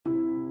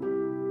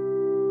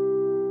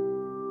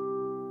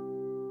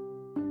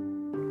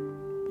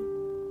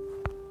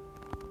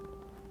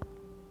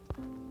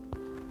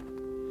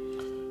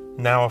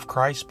Now if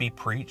Christ be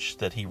preached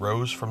that he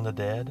rose from the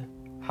dead,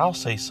 how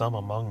say some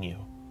among you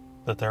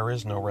that there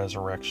is no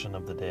resurrection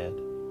of the dead?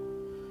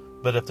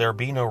 But if there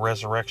be no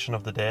resurrection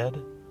of the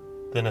dead,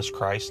 then is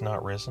Christ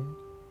not risen?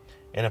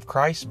 And if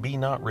Christ be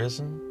not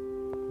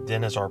risen,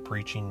 then is our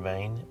preaching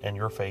vain, and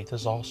your faith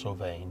is also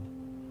vain.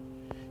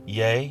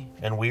 Yea,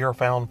 and we are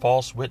found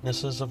false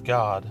witnesses of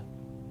God,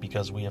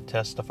 because we have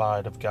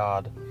testified of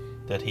God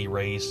that he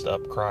raised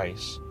up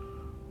Christ,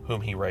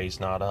 whom he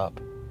raised not up,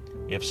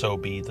 if so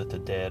be that the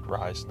dead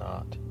rise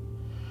not.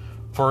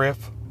 For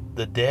if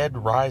the dead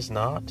rise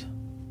not,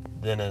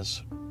 then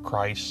is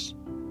Christ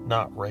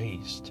not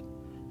raised.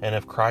 And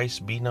if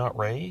Christ be not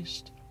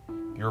raised,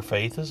 your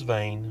faith is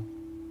vain,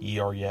 ye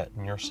are yet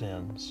in your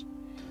sins.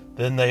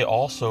 Then they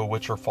also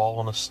which are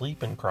fallen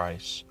asleep in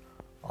Christ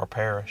are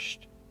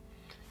perished.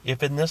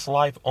 If in this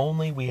life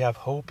only we have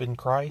hope in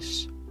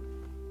Christ,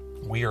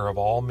 we are of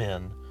all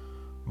men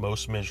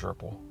most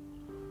miserable.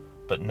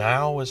 But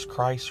now is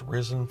Christ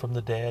risen from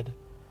the dead,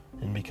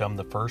 and become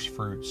the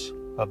firstfruits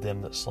of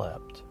them that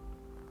slept.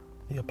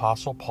 The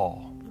Apostle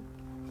Paul,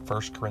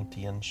 1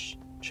 Corinthians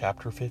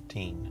chapter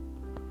 15,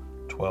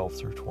 12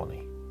 through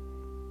 20.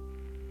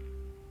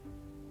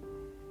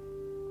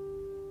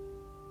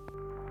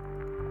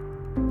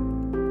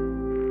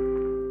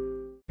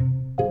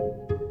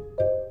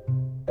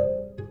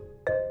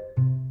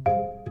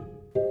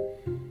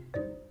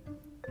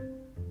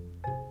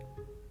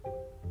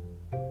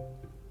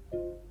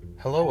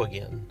 Hello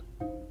again.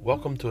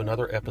 Welcome to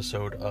another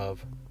episode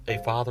of A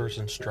Father's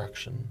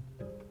Instruction.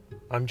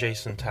 I'm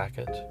Jason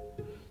Tackett.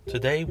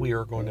 Today we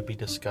are going to be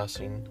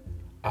discussing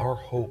our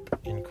hope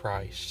in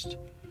Christ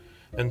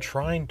and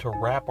trying to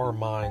wrap our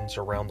minds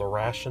around the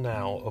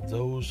rationale of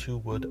those who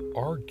would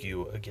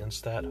argue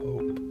against that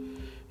hope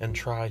and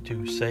try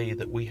to say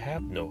that we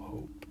have no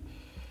hope.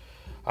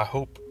 I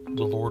hope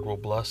the Lord will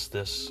bless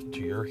this to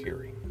your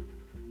hearing.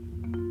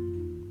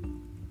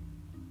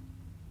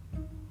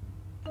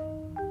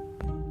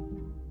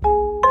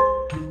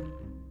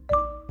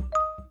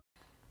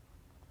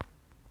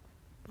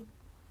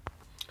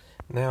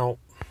 Now,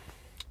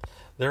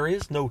 there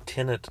is no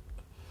tenet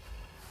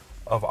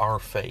of our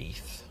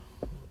faith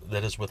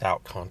that is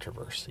without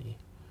controversy.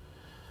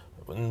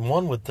 And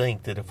one would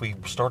think that if we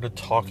started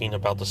talking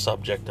about the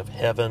subject of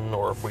heaven,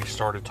 or if we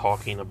started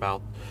talking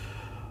about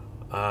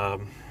our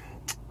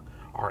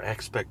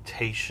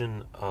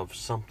expectation of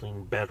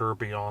something better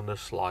beyond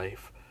this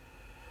life,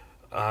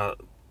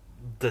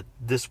 that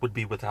this would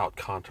be without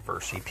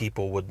controversy.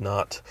 People would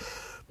not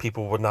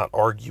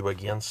argue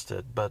against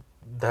it, but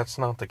that's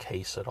not the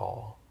case at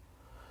all.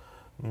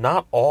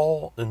 Not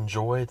all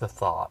enjoy the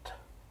thought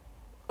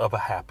of a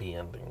happy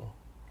ending.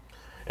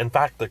 In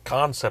fact, the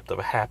concept of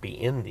a happy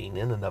ending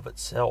in and of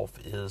itself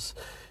is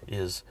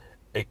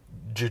a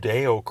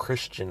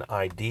Judeo-Christian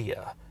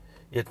idea.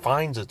 It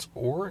finds its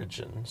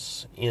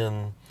origins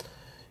in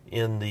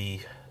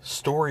the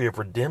story of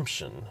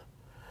redemption,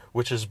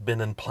 which has been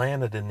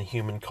implanted in the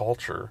human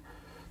culture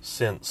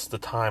since the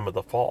time of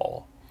the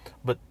fall.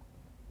 But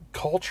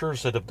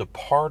cultures that have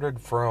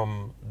departed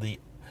from the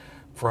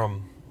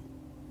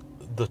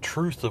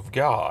truth of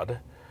God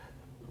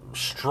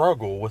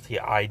struggle with the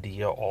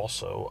idea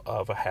also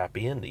of a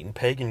happy ending.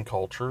 Pagan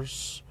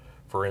cultures,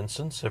 for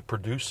instance, have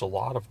produced a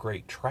lot of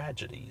great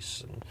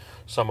tragedies, and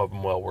some of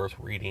them well worth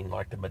reading,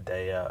 like the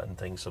Medea and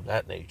things of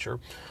that nature.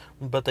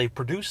 But they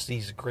produce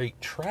these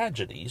great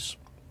tragedies,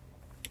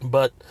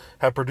 but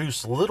have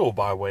produced little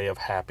by way of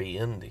happy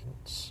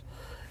endings.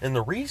 And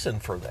the reason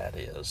for that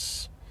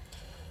is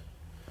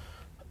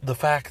the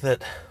fact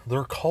that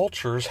their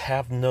cultures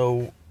have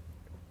no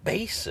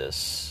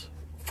basis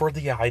for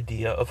the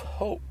idea of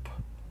hope.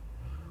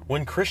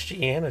 When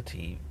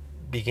Christianity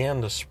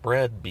began to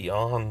spread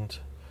beyond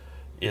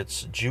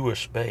its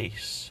Jewish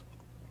base,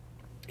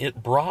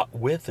 it brought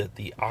with it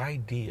the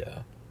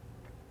idea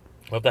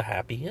of the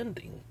happy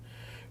ending.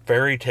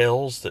 Fairy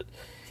tales that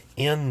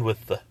end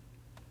with the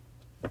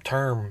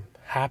term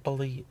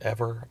happily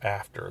ever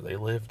after. They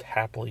lived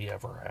happily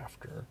ever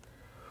after.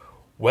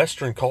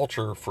 Western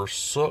culture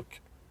forsook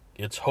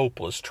its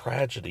hopeless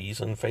tragedies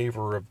in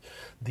favor of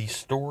the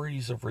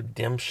stories of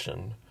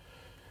redemption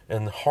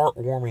and the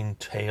heartwarming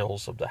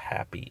tales of the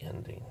happy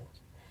ending.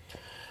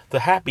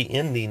 The happy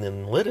ending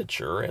in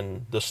literature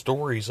and the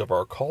stories of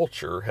our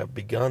culture have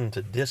begun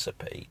to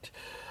dissipate.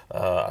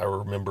 I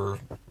remember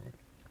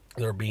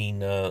there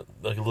being a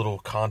little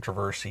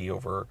controversy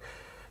over,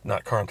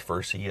 not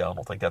controversy, I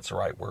don't think that's the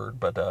right word,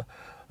 but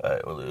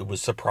it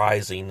was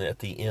surprising at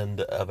the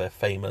end of a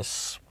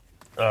famous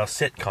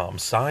sitcom,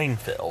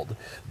 Seinfeld,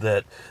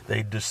 that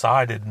they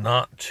decided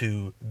not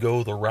to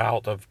go the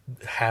route of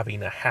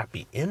having a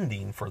happy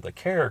ending for the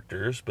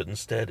characters, but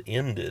instead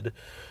ended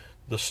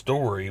the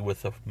story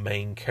with the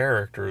main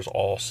characters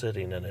all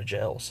sitting in a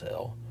jail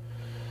cell.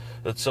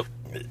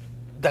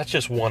 That's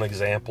just one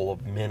example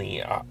of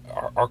many.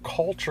 Our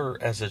culture,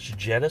 as it's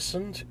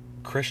jettisoned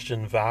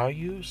Christian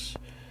values,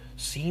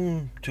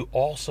 seem to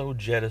also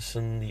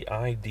jettison the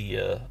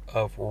idea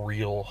of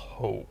real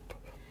hope.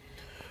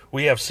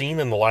 We have seen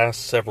in the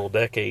last several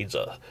decades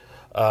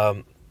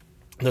that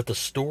the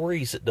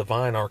stories that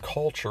define our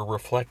culture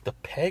reflect the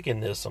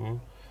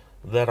paganism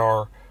that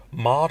our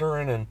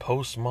modern and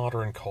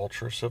postmodern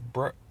cultures have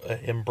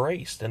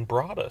embraced and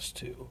brought us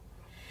to.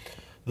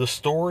 The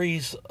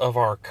stories of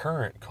our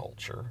current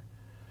culture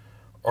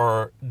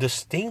are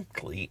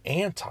distinctly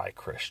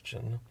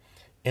anti-Christian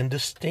and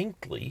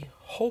distinctly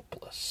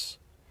hopeless.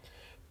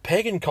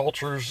 Pagan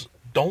cultures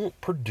don't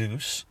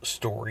produce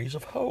stories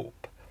of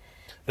hope.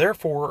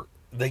 Therefore,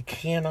 they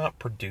cannot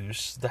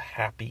produce the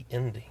happy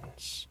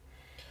endings.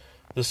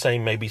 The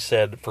same may be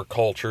said for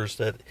cultures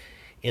that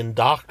in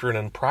doctrine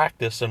and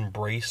practice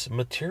embrace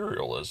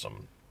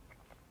materialism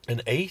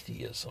and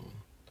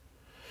atheism.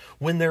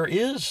 When there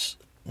is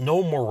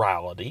no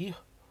morality,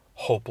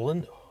 hope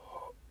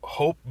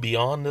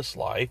beyond this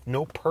life,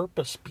 no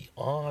purpose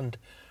beyond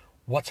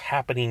what's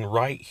happening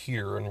right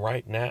here and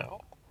right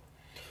now,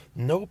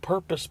 no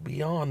purpose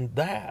beyond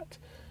that,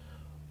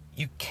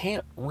 you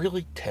can't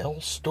really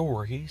tell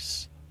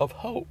stories of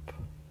hope.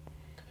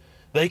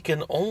 They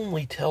can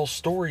only tell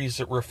stories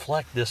that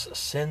reflect this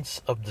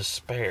sense of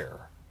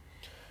despair.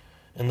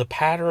 And the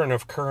pattern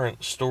of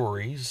current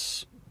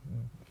stories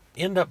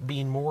end up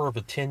being more of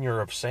a tenor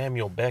of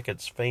Samuel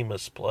Beckett's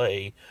famous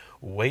play,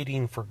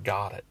 Waiting for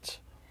Godot,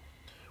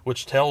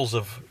 which tells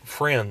of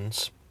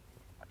friends,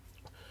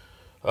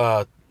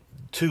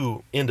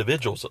 two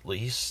individuals at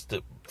least,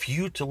 that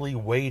futilely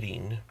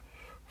waiting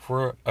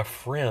for a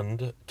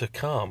friend to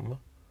come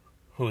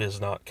who is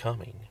not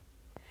coming.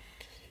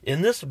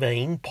 In this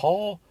vein,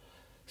 Paul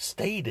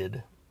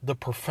stated the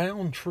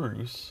profound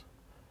truth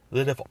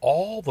that if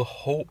all the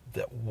hope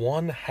that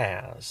one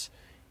has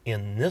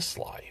in this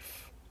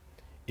life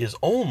is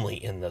only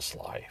in this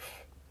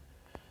life,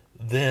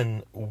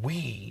 then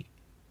we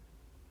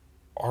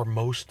are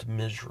most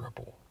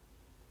miserable.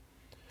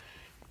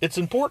 It's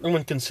important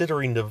when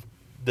considering the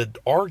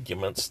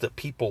arguments that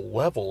people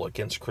level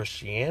against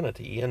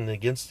Christianity and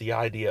against the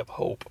idea of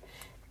hope,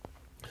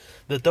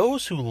 that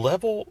those who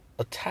level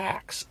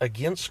attacks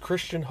against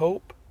Christian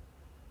hope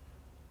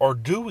are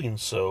doing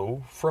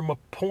so from a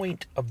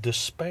point of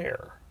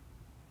despair.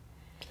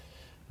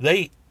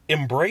 They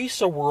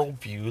embrace a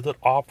worldview that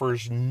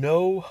offers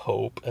no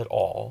hope at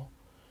all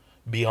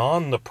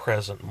beyond the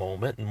present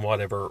moment and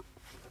whatever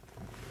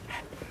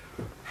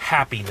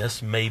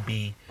happiness may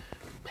be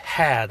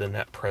had in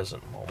that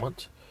present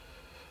moment.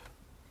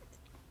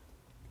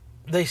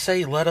 They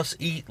say, let us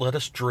eat, let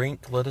us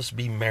drink, let us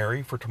be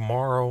merry, for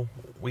tomorrow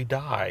we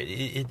die.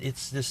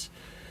 It's this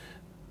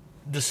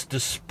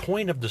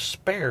point of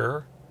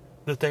despair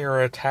that they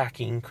are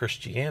attacking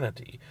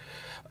Christianity.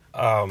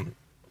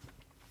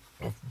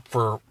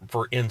 For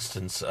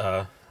instance,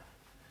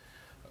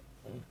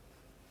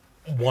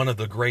 one of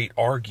the great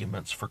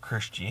arguments for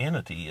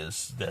Christianity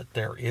is that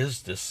there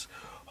is this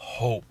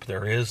hope.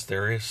 There is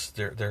this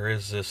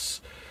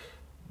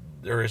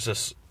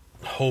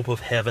hope of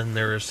heaven.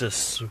 There is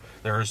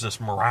this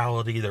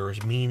morality. There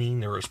is meaning.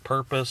 There is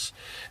purpose.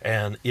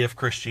 And if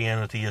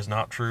Christianity is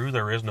not true,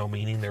 there is no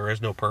meaning. There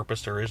is no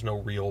purpose. There is no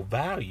real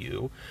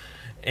value.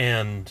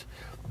 And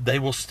they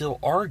will still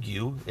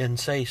argue and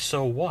say,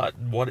 so what?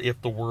 What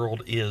if the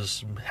world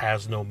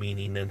has no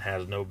meaning and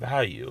has no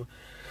value?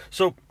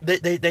 So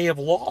they have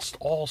lost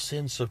all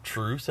sense of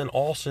truth and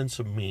all sense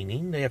of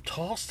meaning. They have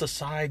tossed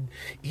aside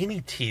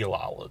any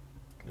teleology.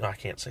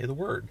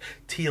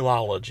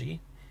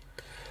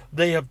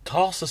 They have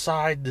tossed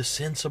aside the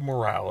sense of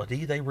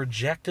morality. They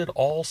rejected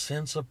all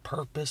sense of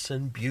purpose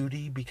and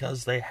beauty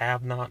because they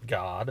have not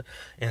God.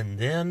 And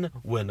then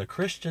when a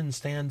Christian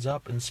stands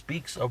up and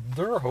speaks of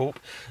their hope,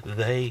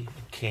 they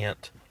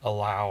can't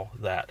allow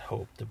that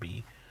hope to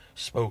be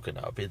spoken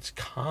of. It's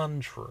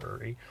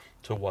contrary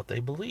to what they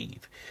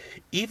believe.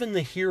 Even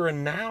the here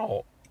and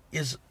now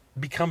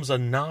becomes a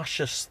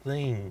nauseous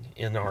thing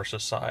in our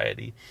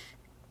society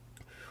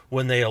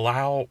when they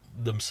allow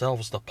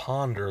themselves to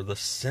ponder the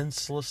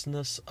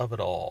senselessness of it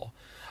all.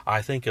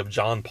 I think of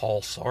John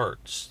Paul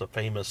Sartre, the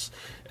famous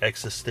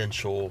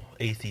existential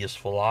atheist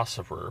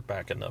philosopher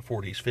back in the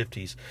 40s,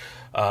 50s.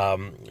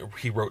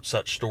 He wrote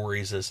such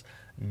stories as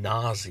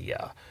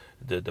Nausea,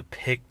 to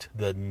depict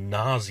the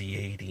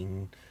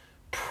nauseating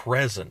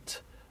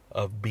present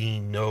of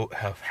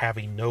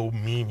having no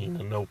meaning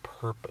and no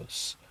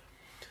purpose.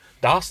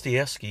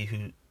 Dostoevsky,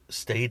 who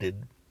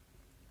stated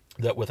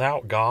that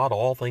without God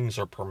all things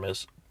are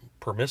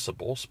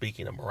permissible,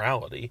 speaking of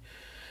morality,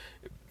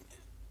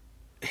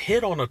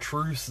 hit on a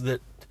truth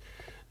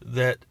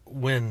that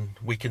when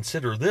we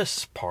consider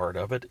this part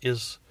of it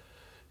is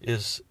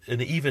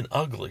an even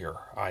uglier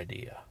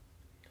idea.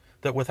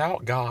 That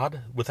without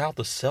God, without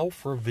the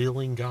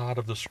self-revealing God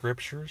of the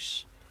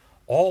Scriptures,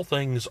 all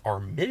things are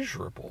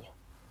miserable.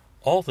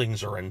 All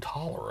things are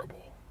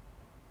intolerable.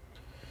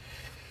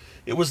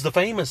 It was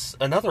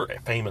another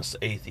famous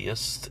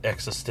atheist,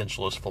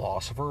 existentialist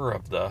philosopher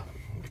of the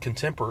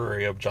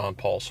contemporary of John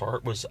Paul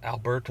Sartre was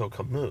Alberto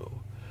Camus,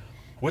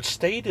 which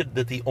stated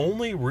that the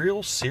only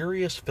real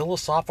serious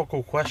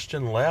philosophical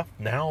question left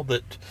now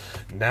that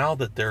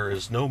there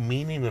is no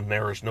meaning and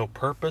there is no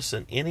purpose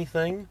in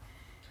anything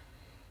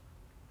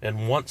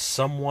And once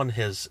someone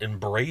has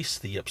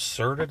embraced the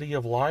absurdity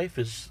of life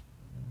is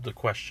the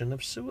question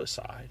of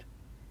suicide.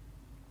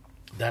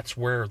 That's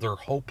where their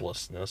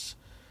hopelessness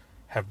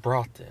have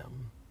brought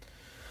them.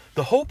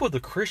 The hope of the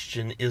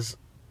Christian is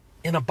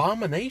an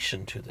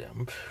abomination to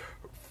them,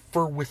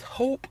 for with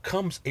hope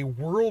comes a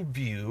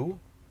worldview,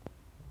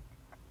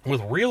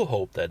 with real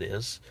hope that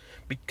is,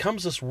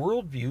 becomes this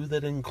worldview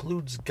that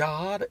includes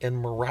God and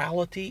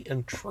morality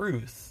and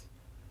truth.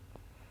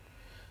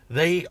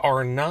 They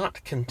are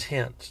not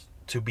content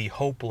to be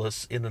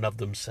hopeless in and of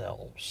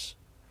themselves,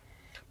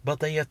 but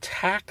they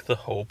attack the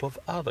hope of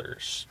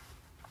others.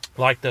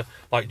 Like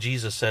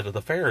Jesus said to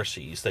the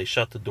Pharisees, they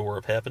shut the door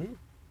of heaven.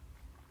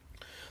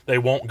 They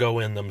won't go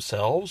in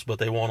themselves, but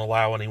they won't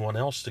allow anyone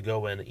else to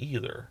go in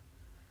either.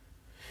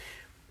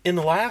 In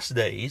the last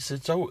days,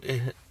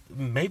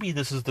 maybe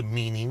this is the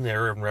meaning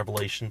there in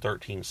Revelation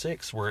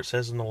 13:6, where it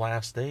says in the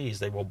last days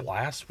they will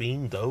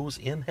blaspheme those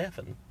in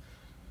heaven.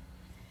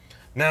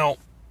 Now,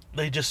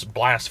 they just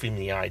blaspheme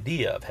the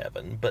idea of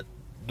heaven, but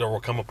there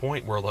will come a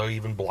point where they'll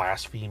even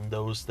blaspheme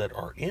those that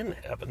are in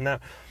heaven. Now,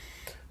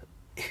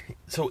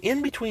 so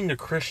in between the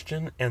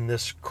Christian and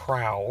this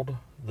crowd,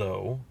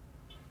 though,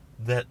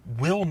 that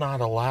will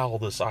not allow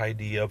this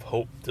idea of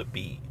hope to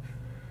be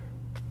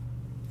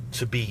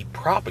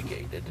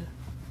propagated,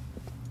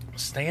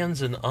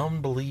 stands an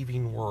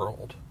unbelieving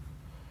world.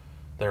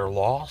 They're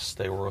lost,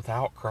 they were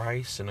without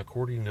Christ, and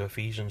according to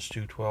Ephesians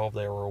 2:12,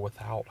 they were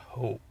without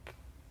hope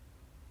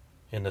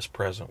in this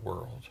present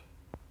world.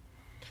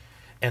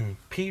 And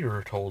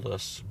Peter told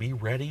us, be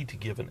ready to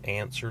give an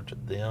answer to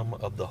them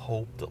of the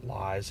hope that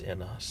lies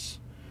in us.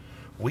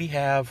 We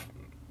have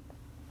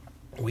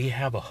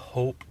a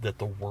hope that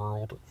the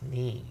world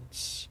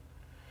needs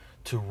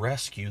to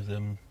rescue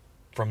them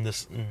from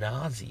this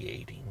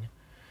nauseating,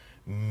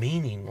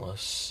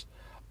 meaningless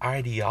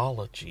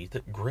ideology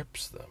that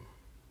grips them.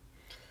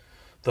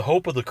 The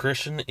hope of the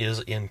Christian is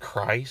in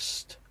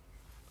Christ,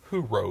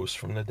 who rose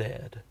from the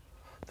dead.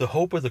 The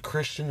hope of the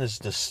Christian is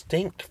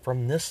distinct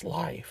from this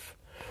life,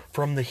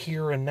 from the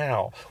here and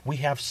now. We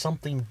have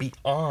something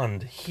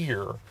beyond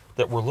here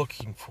that we're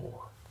looking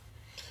for.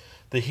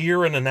 The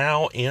here and the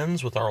now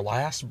ends with our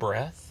last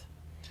breath,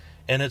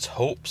 and its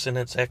hopes and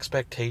its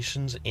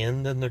expectations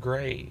end in the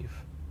grave.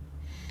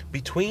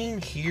 Between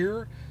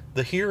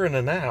the here and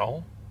the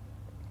now,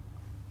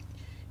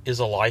 is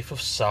a life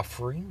of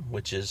suffering,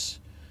 which is,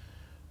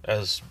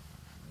 as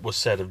was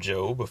said of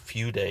Job, a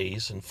few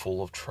days and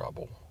full of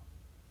trouble.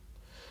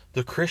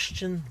 The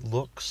Christian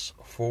looks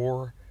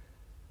for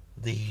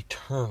the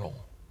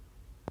eternal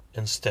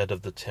instead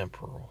of the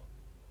temporal.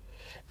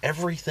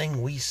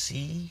 Everything we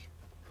see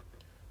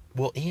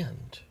will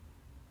end,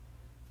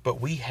 but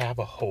we have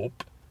a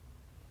hope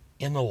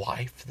in a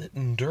life that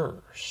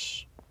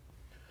endures.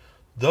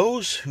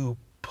 Those who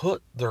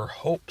put their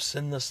hopes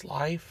in this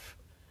life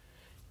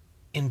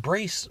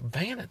embrace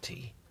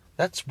vanity.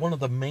 That's one of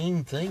the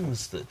main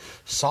things that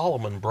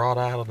Solomon brought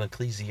out in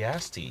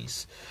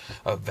Ecclesiastes.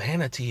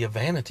 Vanity of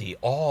vanity,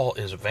 all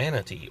is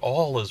vanity,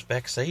 all is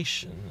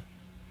vexation.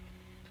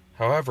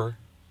 However,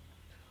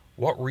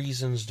 what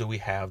reasons do we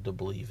have to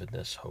believe in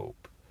this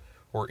hope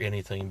or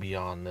anything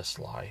beyond this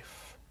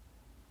life?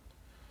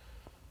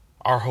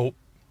 Our hope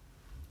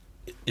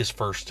is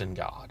first in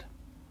God.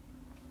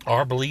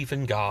 Our belief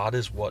in God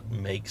is what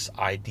makes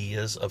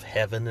ideas of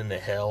heaven and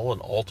hell and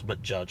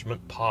ultimate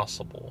judgment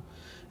possible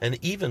and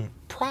even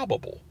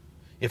probable.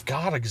 If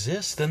God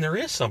exists, then there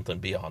is something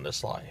beyond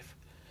this life.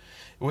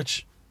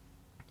 Let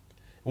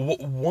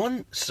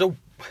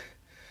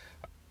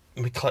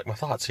me collect my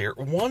thoughts here.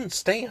 One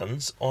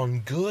stands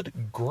on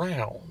good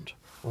ground,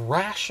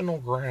 rational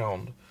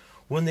ground,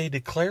 when they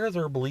declare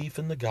their belief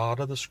in the God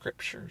of the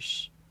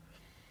Scriptures.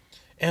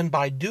 And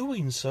by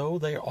doing so,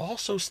 they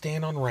also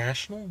stand on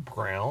rational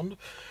ground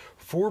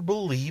for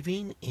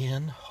believing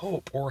in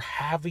hope or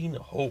having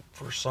hope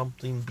for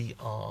something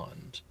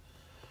beyond.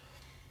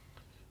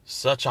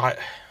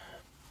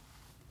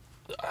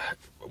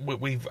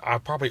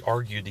 I've probably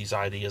argued these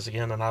ideas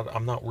again, and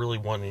I'm not really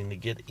wanting to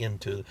get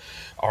into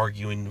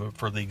arguing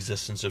for the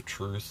existence of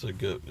truth, the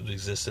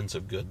existence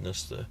of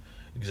goodness, the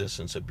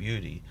existence of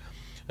beauty.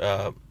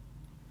 The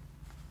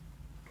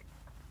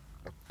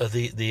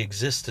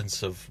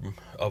existence of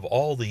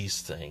all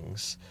these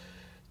things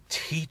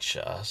teach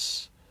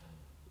us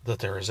that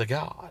there is a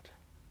God,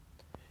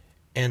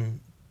 and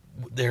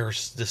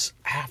there's this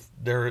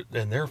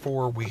and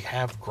therefore we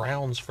have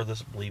grounds for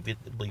this belief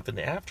in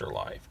the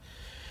afterlife.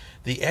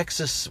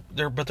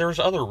 But there's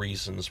other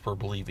reasons for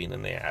believing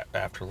in the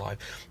afterlife.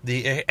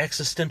 The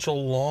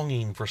existential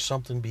longing for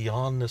something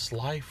beyond this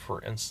life,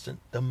 for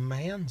instance,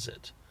 demands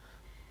it.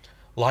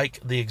 Like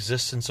the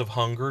existence of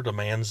hunger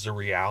demands the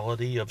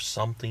reality of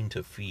something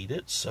to feed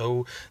it,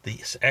 so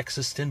the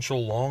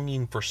existential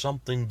longing for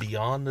something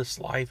beyond this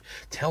life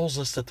tells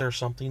us that there's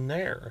something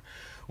there.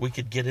 We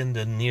could get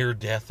into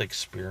near-death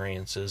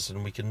experiences,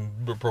 and we can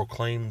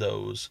proclaim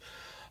those,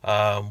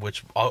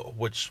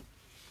 which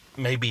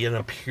may be an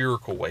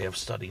empirical way of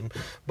studying.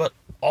 But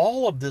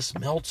all of this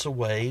melts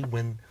away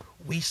when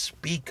we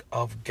speak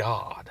of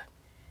God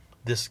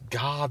this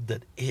God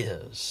that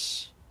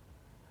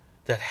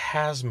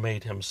has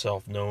made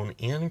himself known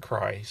in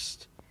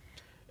Christ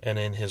and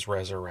in his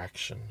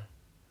resurrection.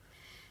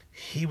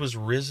 He was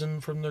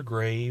risen from the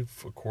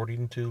grave,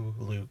 according to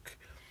Luke,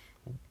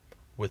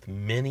 with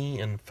many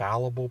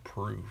infallible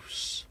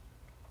proofs.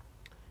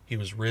 He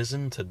was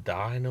risen to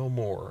die no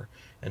more,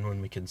 and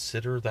when we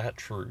consider that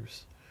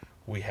truth,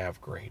 we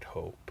have great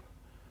hope.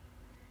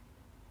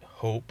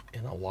 Hope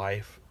in a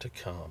life to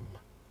come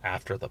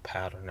after the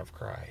pattern of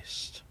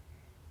Christ.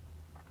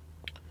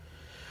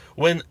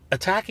 When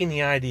attacking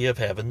the idea of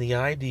heaven, the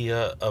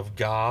idea of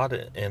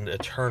God and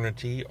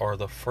eternity are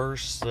the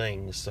first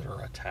things that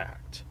are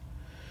attacked.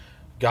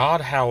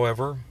 God,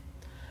 however,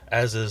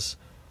 as is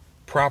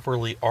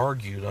properly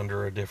argued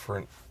under a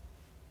different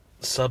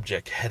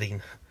subject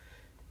heading,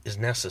 is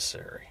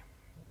necessary.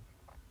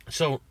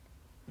 So,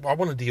 I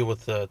want to deal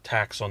with the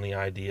attacks on the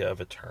idea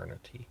of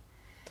eternity.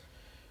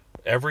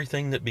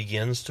 Everything that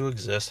begins to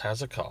exist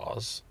has a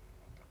cause.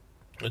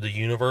 The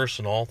universe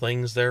and all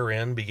things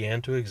therein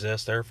began to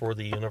exist, therefore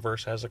the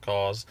universe has a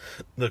cause.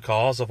 The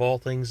cause of all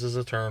things is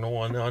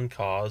eternal and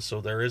uncaused,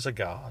 so there is a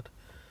God.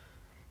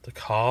 The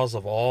cause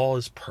of all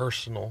is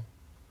personal,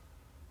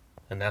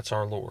 and that's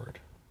our Lord.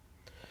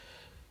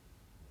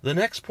 The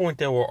next point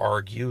they will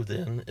argue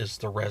then is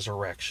the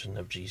resurrection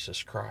of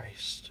Jesus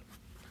Christ,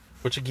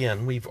 which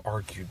again we've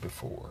argued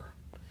before.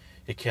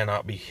 It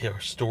cannot be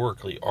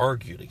historically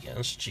argued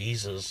against.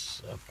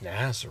 Jesus of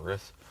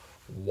Nazareth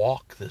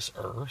walked this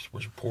earth,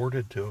 was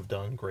reported to have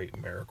done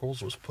great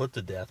miracles, was put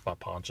to death by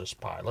Pontius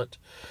Pilate,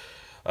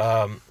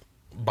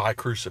 by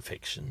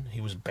crucifixion.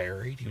 He was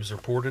buried. He was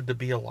reported to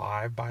be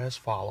alive by his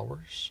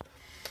followers.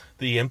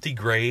 The empty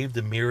grave,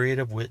 the myriad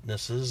of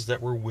witnesses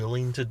that were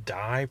willing to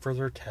die for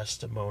their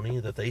testimony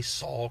that they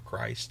saw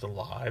Christ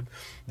alive,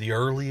 the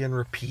early and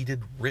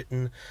repeated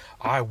written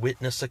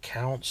eyewitness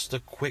accounts,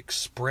 the quick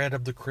spread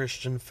of the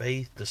Christian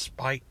faith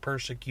despite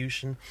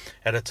persecution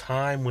at a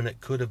time when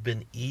it could have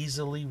been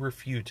easily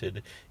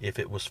refuted if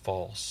it was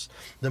false.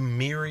 The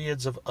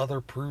myriads of other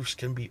proofs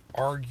can be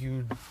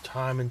argued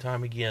time and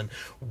time again.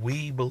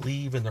 We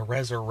believe in the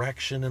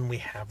resurrection and we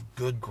have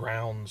good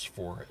grounds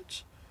for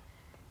it.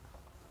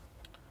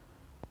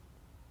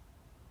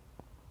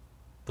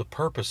 The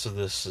purpose of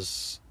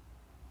this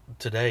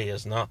today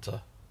is not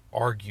to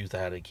argue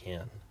that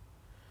again,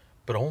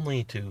 but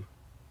only to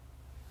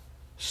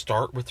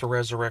start with the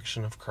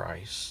resurrection of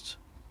Christ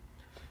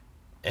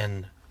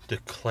and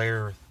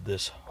declare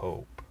this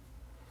hope.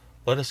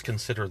 Let us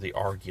consider the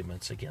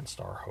arguments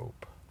against our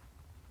hope.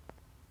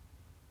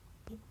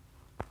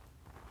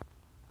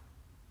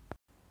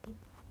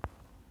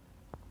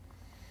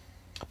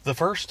 The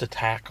first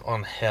attack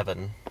on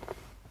heaven,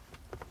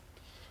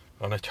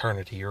 on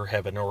eternity or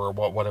heaven or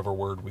whatever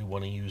word we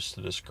want to use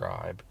to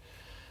describe,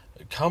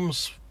 it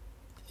comes,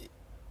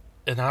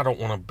 and I don't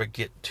want to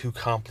get too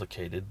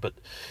complicated, but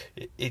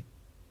it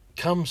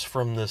comes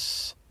from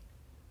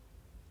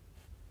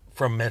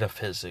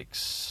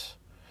metaphysics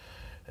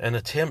and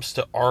attempts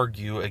to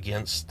argue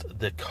against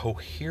the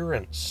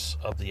coherence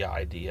of the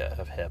idea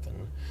of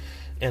heaven.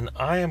 And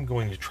I am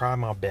going to try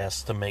my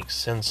best to make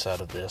sense out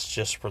of this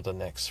just for the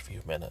next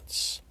few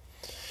minutes.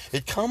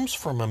 It comes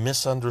from a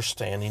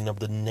misunderstanding of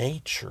the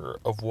nature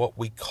of what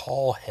we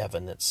call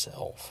heaven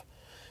itself,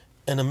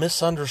 and a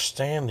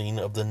misunderstanding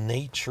of the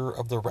nature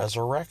of the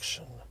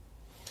resurrection.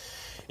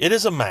 It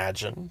is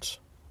imagined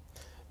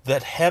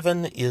that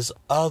heaven is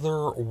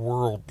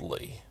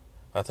otherworldly.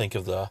 I think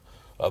of the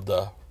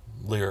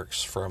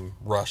lyrics from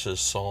Rush's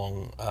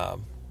song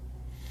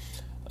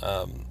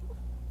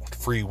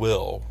Free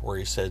Will, where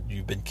he said,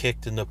 "You've been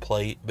kicked in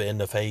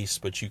the face,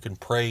 but you can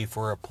pray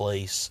for a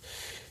place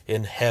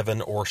in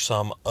heaven or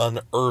some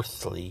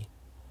unearthly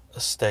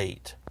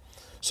estate."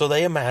 So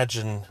they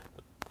imagine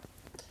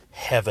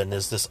heaven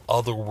as this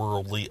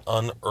otherworldly,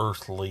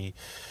 unearthly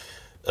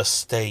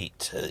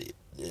estate.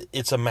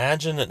 It's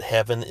imagined that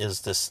heaven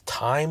is this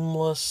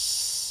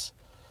timeless,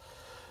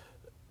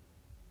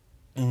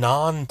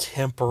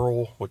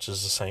 non-temporal, which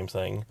is the same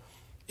thing,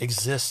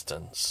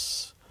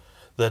 existence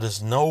that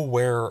is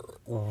nowhere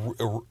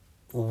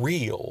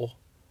real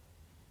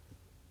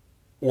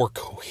or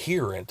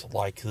coherent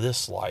like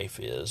this life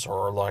is,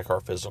 or like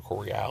our physical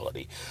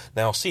reality.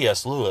 Now,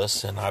 C.S.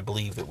 Lewis, and I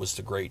believe it was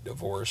The Great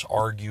Divorce,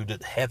 argued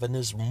that heaven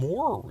is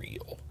more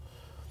real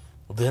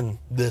than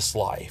this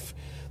life.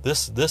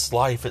 This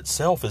life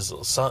itself is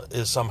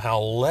somehow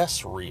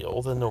less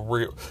real than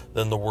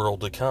the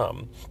world to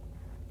come.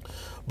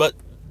 But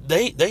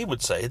they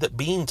would say that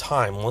being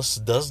timeless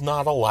does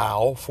not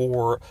allow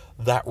for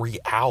that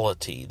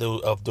reality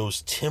of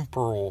those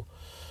temporal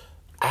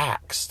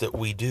acts that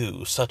we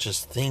do, such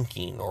as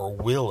thinking or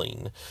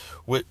willing,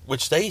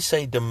 which they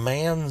say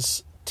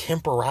demands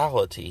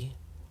temporality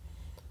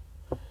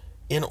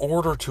in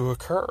order to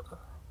occur.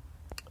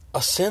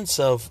 A sense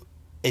of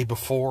a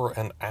before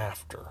and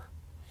after.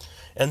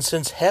 And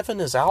since heaven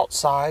is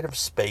outside of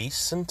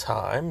space and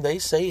time, they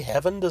say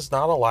heaven does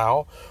not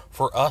allow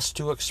for us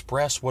to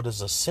express what is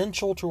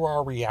essential to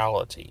our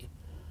reality.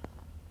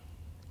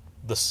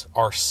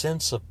 our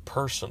sense of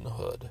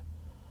personhood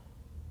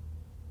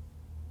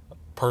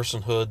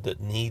that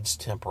needs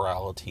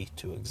temporality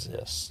to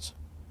exist.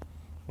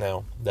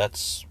 Now,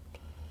 that's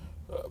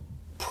a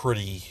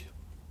pretty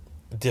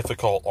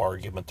difficult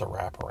argument to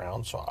wrap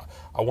around, so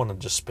I want to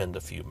just spend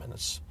a few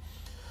minutes.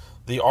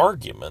 The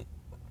argument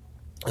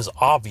is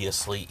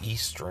obviously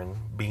Eastern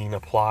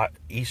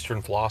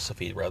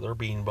philosophy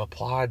being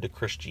applied to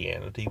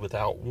Christianity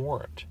without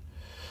warrant.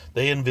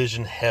 They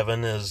envision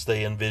heaven as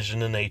they envision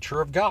the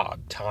nature of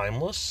God,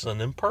 timeless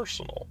and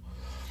impersonal.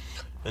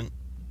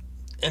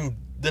 And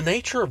the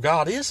nature of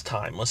God is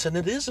timeless and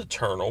it is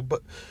eternal,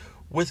 but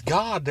with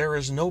God there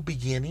is no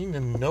beginning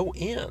and no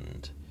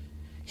end.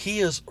 He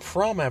is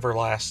from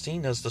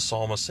everlasting, as the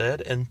psalmist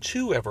said, and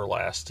to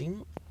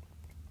everlasting.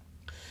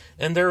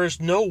 And there is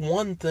no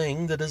one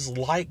thing that is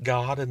like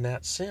God in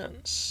that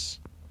sense.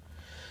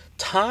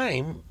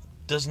 Time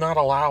does not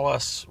allow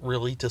us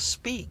really to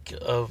speak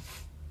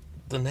of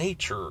the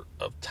nature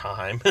of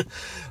time,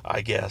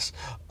 I guess,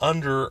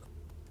 and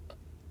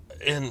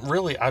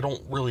really I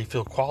don't really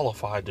feel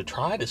qualified to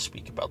try to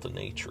speak about the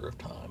nature of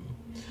time.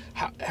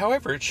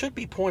 However, it should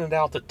be pointed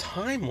out that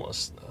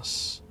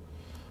timelessness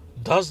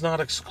does not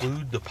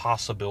exclude the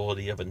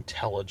possibility of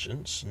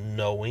intelligence,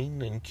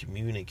 knowing, and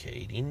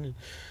communicating.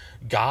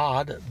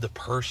 God, the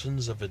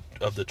persons of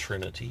the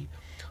Trinity,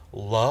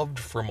 loved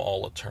from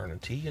all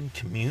eternity and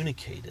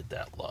communicated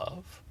that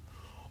love.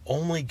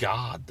 Only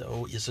God,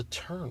 though, is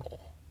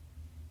eternal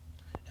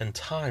and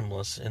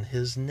timeless in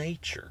his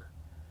nature.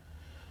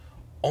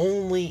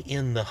 Only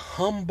in the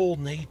humble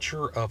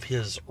nature of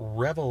his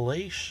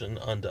revelation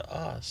unto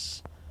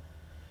us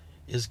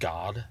is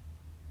God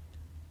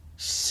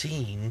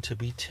seen to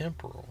be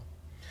temporal.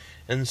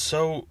 And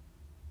so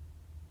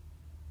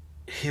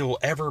he'll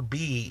ever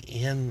be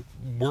in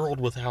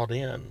world without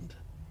end.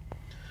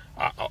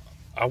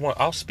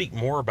 I'll speak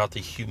more about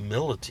the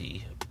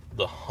humility,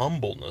 the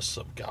humbleness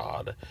of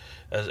God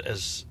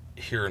as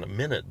here in a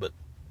minute, but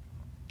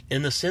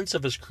in the sense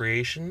of his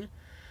creation,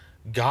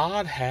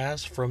 God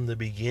has from the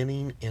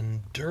beginning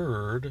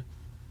endured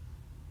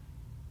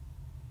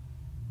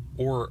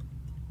or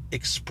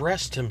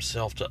expressed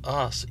himself to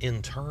us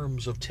in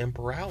terms of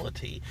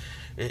temporality,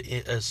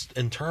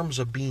 in terms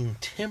of being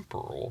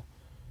temporal.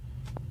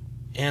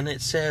 And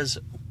it says,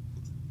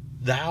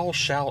 thou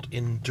shalt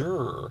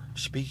endure,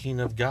 speaking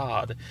of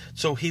God,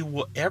 so he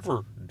will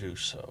ever do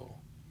so.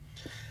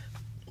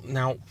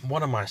 Now,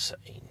 what am I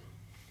saying?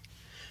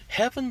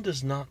 Heaven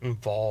does not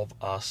involve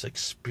us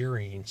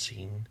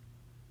experiencing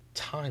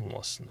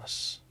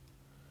timelessness,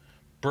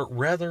 but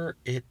rather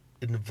it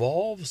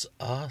involves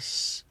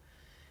us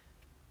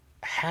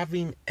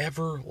having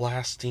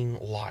everlasting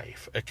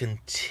life, a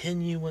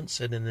continuance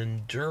and an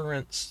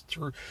endurance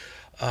through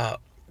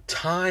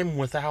time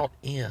without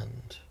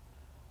end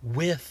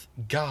with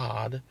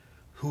God,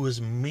 who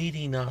is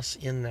meeting us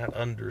in that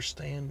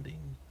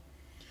understanding.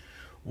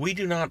 We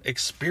do not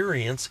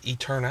experience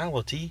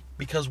eternality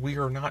because we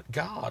are not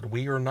God.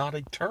 We are not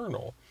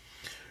eternal.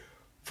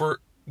 For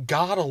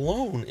God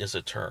alone is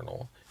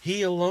eternal.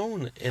 He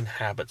alone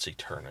inhabits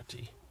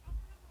eternity.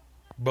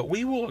 But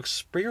we will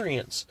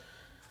experience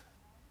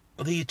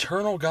the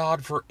eternal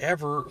God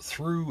forever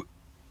through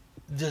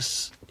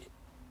this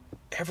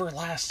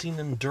everlasting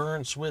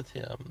endurance with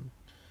him.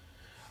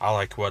 I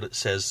like what it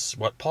says,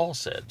 what Paul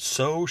said.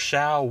 So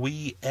shall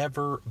we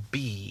ever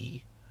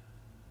be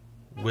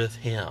with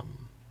him.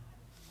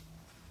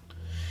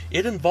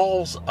 It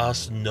involves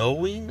us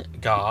knowing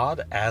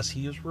God as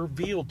he is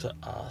revealed to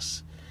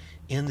us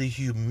in the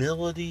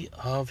humility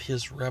of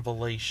his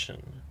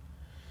revelation,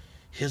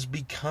 his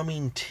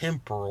becoming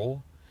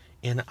temporal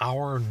in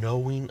our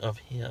knowing of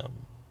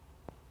him.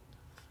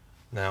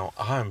 Now,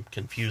 I'm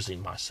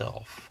confusing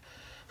myself,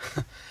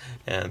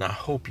 and I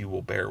hope you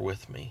will bear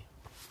with me.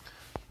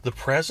 The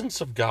presence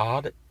of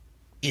God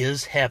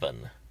is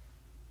heaven,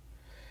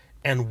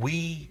 and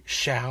we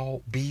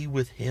shall be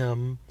with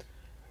him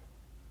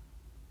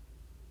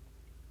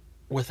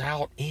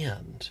without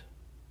end,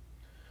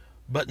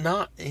 but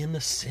not in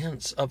the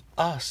sense of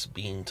us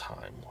being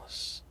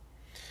timeless.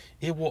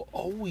 It will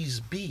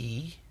always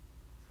be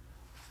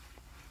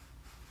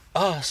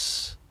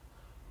us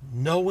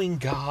knowing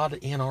God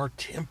in our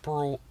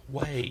temporal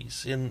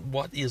ways, in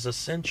what is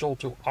essential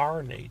to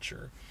our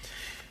nature.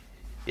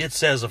 It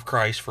says of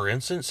Christ, for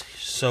instance,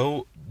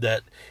 so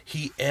that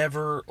he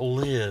ever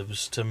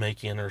lives to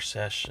make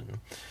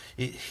intercession.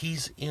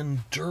 He's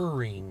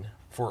enduring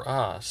for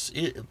us.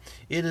 It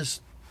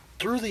is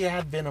through the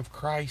advent of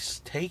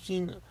Christ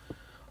taking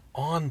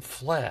on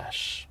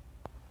flesh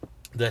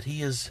that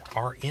he is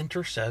our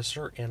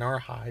intercessor and our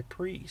high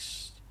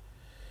priest.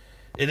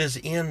 It is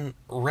in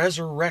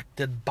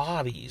resurrected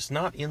bodies,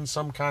 not in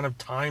some kind of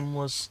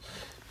timeless,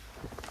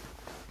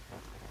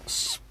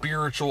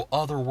 spiritual,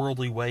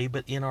 otherworldly way,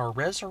 but in our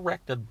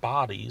resurrected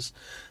bodies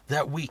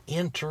that we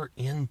enter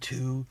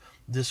into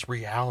this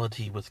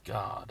reality with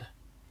God.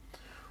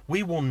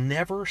 We will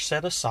never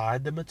set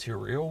aside the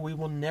material. We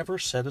will never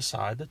set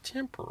aside the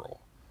temporal.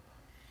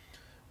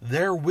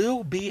 There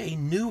will be a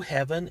new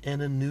heaven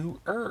and a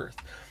new earth.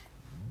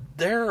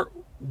 There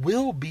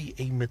will be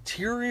a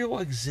material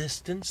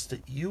existence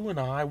that you and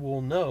I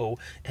will know,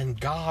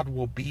 and God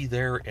will be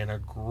there in a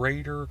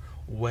greater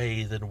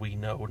way than we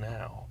know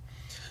now.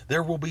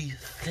 There will be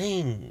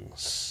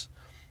things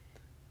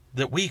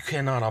that we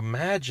cannot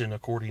imagine,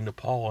 according to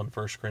Paul in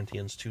 1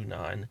 Corinthians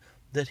 2:9,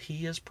 that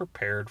he has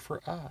prepared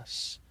for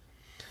us.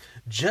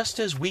 Just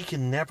as we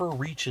can never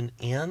reach an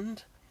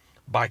end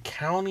by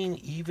counting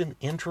even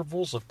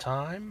intervals of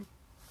time,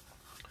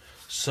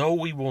 so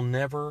we will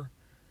never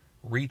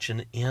reach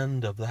an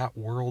end of that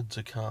world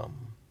to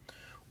come.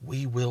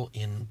 We will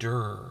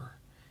endure,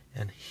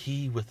 and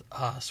he with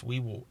us. We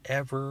will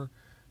ever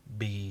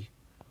be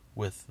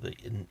with the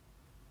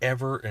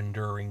ever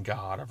enduring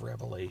God of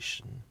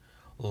Revelation,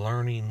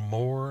 learning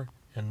more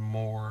and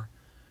more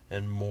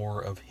and more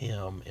of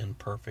him in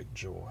perfect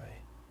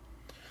joy.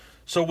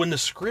 So when the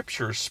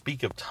scriptures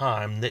speak of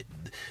time,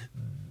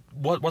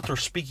 what they're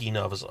speaking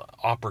of is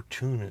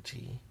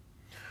opportunity.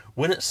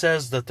 When it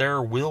says that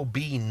there will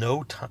be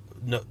no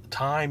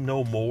time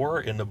no more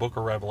in the book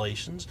of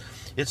Revelations,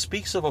 it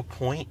speaks of a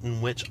point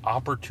in which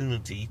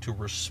opportunity to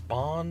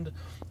respond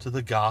to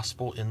the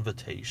gospel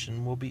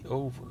invitation will be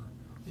over.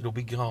 It'll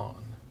be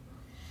gone.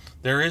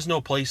 There is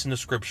no place in the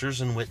scriptures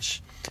in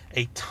which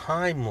a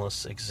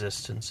timeless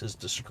existence is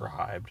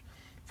described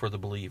for the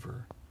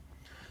believer.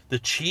 The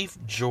chief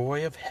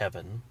joy of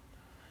heaven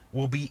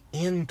will be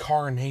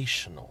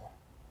incarnational.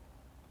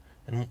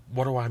 And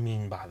what do I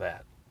mean by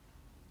that?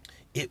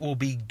 It will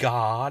be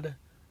God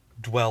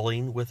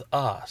dwelling with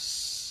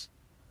us.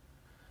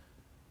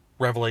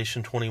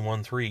 Revelation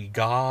 21:3,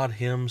 God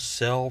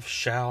himself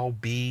shall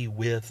be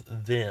with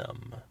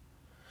them.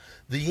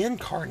 The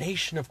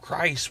incarnation of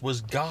Christ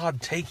was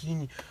God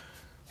taking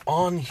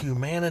on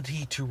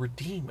humanity to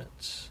redeem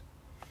it.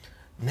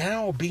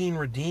 Now being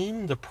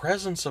redeemed, the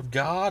presence of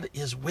God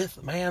is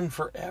with man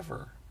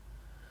forever.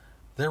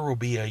 There will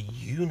be a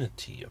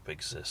unity of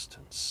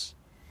existence.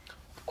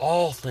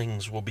 All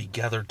things will be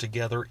gathered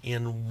together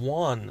in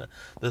one,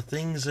 the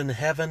things in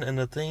heaven and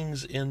the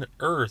things in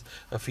earth,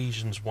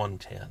 Ephesians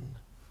 1:10.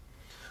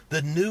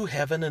 The new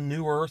heaven and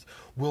new earth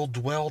will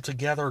dwell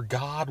together.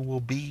 God will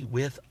be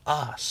with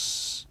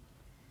us.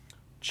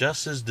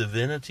 Just as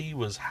divinity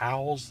was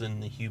housed in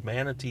the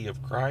humanity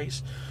of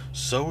Christ,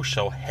 so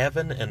shall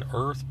heaven and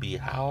earth be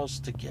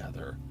housed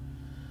together.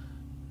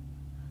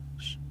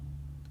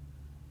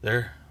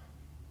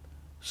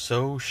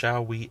 So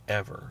shall we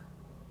ever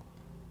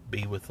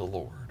be with the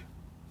Lord.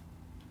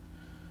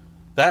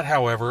 That,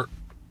 however,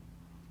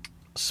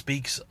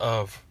 speaks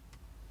of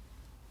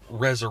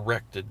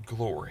resurrected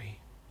glory.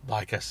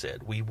 Like I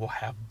said, we will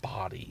have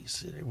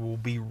bodies. It will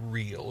be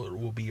real. It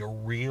will be a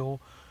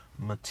real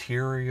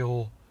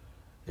material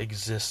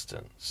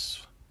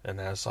existence.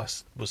 And as I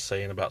was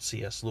saying about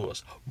C.S.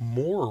 Lewis,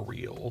 more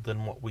real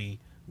than what we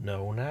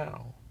know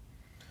now.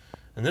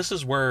 And this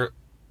is where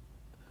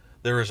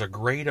there is a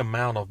great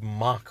amount of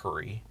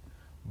mockery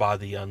by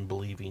the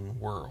unbelieving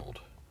world.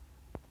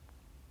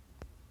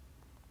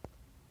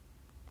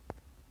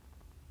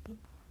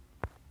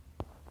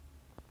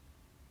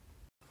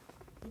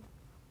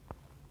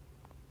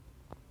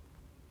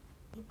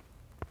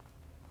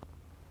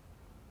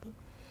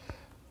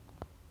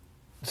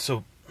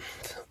 So,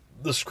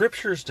 the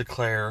scriptures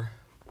declare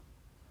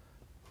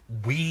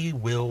we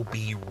will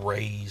be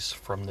raised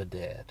from the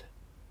dead.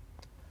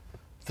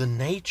 The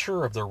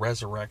nature of the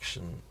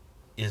resurrection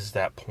is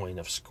that point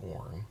of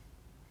scorn.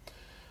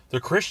 The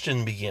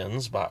Christian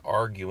begins by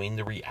arguing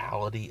the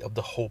reality of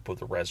the hope of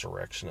the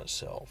resurrection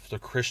itself. The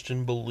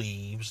Christian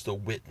believes the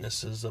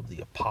witnesses of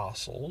the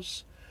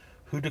apostles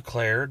who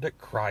declared that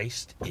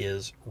Christ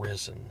is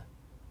risen.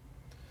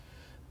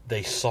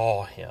 They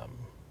saw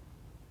him.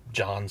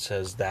 John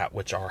says that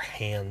which our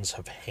hands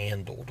have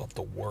handled of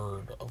the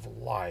word of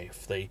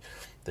life. They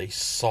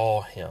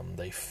saw him.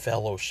 They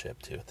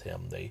fellowshiped with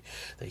him. They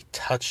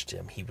touched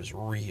him. He was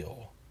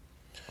real.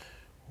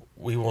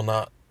 We will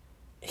not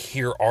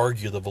here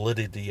argue the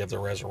validity of the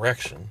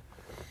resurrection.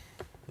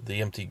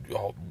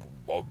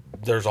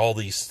 There's all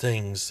these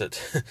things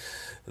that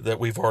that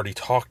we've already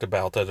talked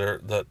about that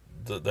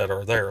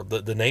are there.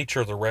 The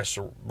nature of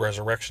the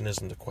resurrection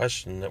isn't the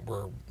question that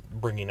we're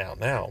bringing out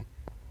now.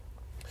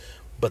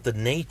 But the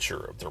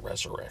nature of the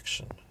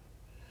resurrection.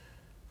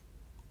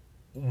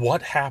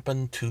 What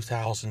happened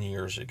 2,000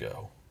 years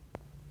ago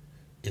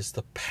is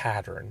the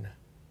pattern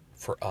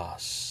for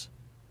us.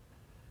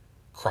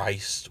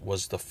 Christ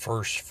was the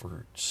first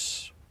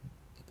fruits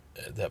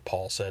that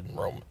Paul said in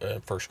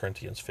 1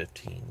 Corinthians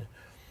 15.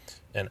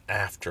 And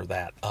after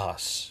that,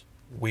 us.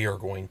 We are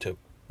going to,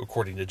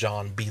 according to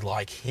John, be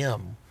like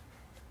him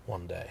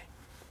one day.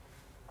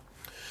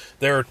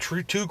 There are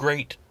two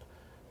great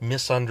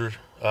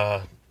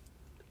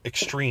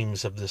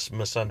extremes of this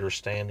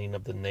misunderstanding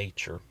of the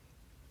nature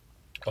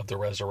of the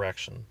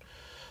resurrection.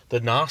 The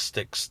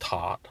Gnostics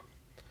taught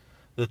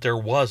that there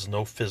was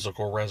no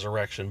physical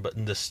resurrection, but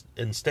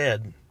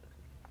instead,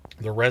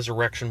 the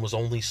resurrection was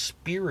only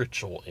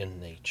spiritual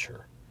in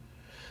nature.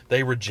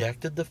 They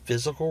rejected the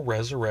physical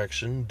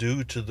resurrection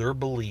due to their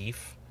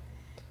belief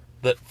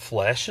that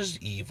flesh is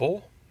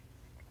evil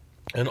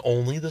and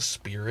only the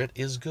spirit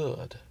is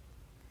good.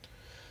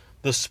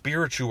 The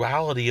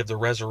spirituality of the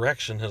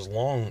resurrection has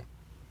long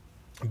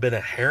been a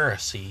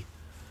heresy.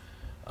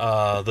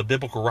 The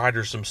biblical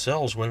writers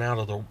themselves went out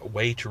of the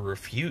way to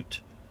refute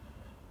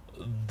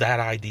that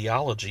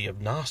ideology of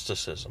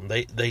Gnosticism.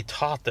 They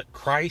taught that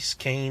Christ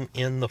came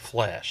in the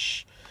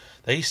flesh.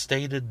 They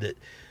stated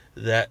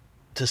that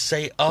to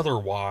say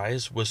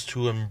otherwise was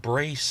to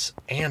embrace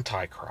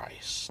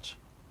Antichrist.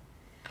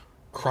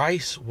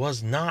 Christ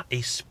was not a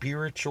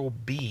spiritual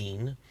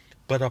being,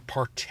 but a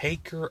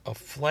partaker of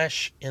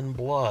flesh and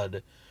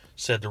blood,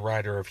 said the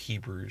writer of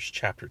Hebrews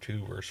chapter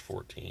 2, verse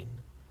 14.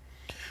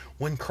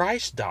 When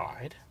Christ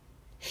died,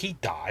 he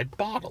died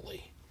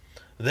bodily.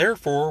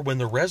 Therefore, when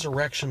the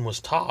resurrection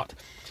was taught,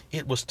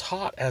 it was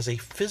taught as a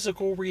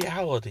physical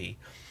reality.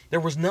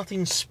 There was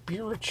nothing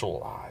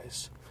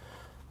spiritualized.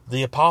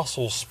 The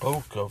apostles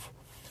spoke of,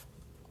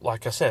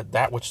 like I said,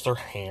 that which their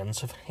hands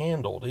have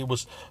handled. It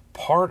was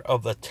part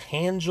of a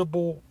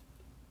tangible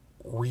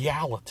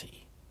reality.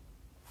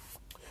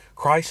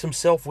 Christ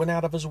himself went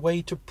out of his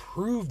way to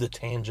prove the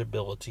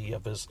tangibility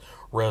of his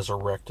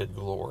resurrected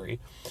glory.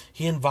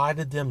 He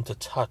invited them to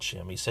touch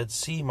him. He said,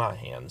 "See my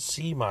hands,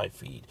 see my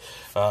feet."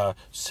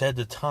 Said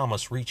to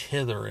Thomas, "Reach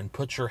hither and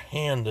put your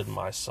hand in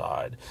my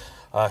side."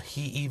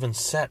 He even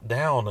sat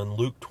down in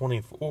Luke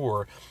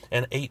 24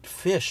 and ate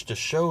fish to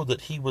show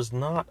that he was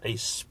not a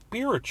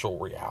spiritual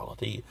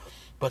reality,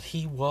 but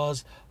he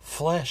was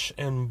flesh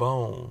and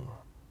bone.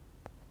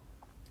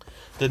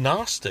 The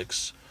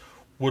Gnostics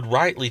would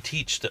rightly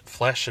teach that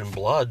flesh and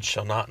blood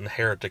shall not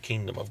inherit the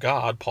kingdom of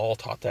God. Paul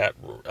taught that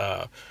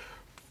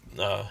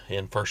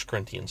in 1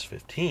 Corinthians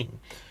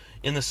 15.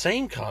 In the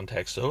same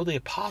context, though, the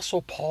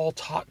Apostle Paul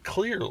taught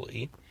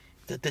clearly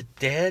that the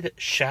dead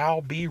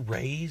shall be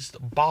raised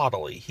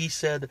bodily. He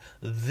said,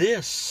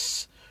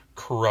 "This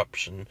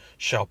corruption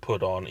shall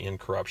put on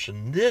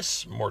incorruption.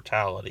 This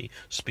mortality,"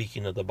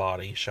 speaking of the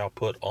body, "shall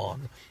put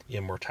on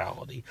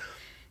immortality."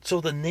 So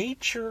the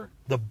nature,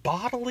 the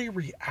bodily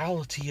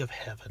reality of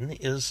heaven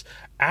is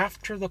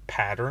after the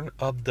pattern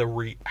of the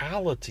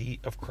reality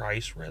of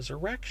Christ's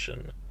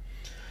resurrection.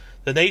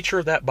 The nature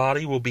of that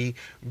body will be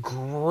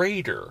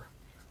greater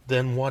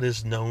than what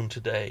is known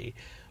today,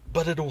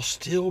 but it'll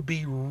still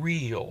be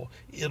real.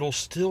 It'll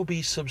still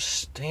be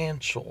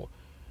substantial.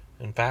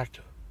 In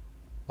fact,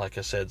 like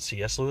I said,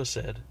 C.S. Lewis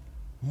said,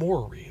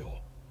 more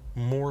real,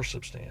 more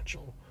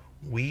substantial.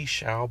 We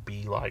shall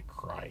be like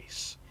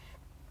Christ.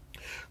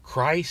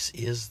 Christ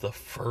is the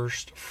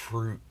first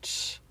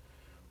fruits.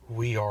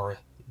 We are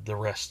the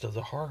rest of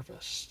the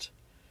harvest.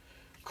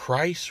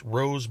 Christ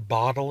rose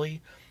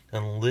bodily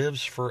and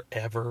lives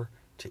forever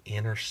to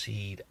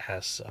intercede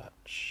as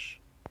such.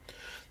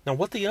 Now,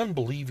 what the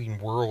unbelieving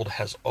world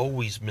has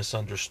always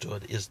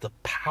misunderstood is the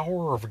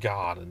power of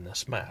God in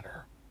this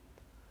matter.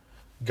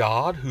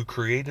 God, who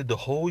created the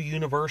whole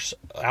universe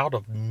out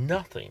of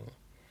nothing,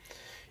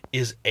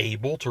 is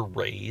able to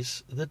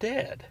raise the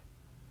dead.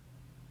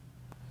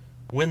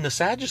 When the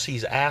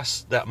Sadducees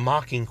asked that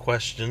mocking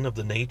question of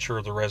the nature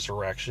of the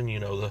resurrection,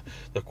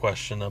 the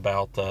question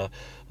about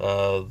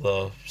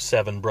the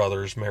seven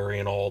brothers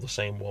marrying all the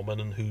same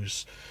woman and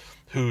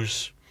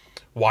whose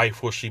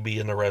wife will she be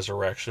in the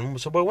resurrection.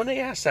 But when they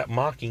asked that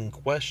mocking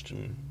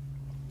question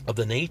of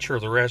the nature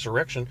of the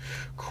resurrection,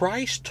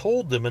 Christ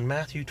told them in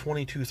Matthew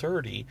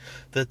 22:30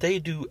 that they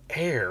do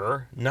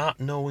err, not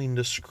knowing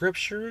the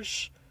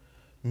Scriptures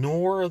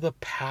nor the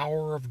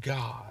power of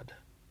God.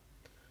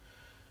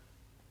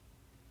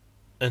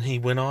 And he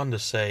went on to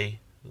say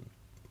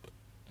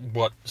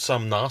what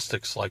some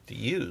Gnostics like to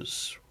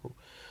use,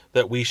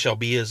 that we shall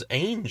be as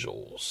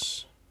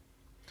angels.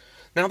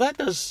 Now that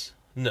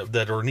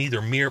are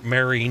neither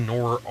marrying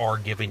nor are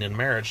giving in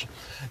marriage,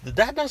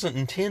 that doesn't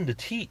intend to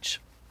teach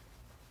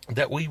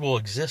that we will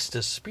exist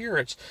as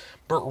spirits,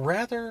 but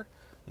rather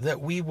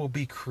that we will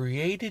be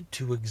created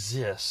to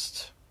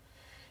exist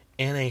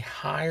in a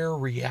higher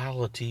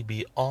reality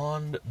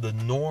beyond the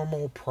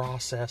normal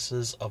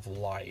processes of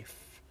life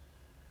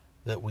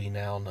that we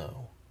now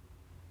know.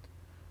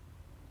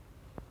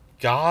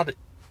 God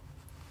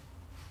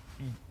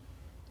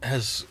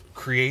has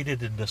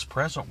created in this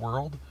present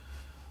world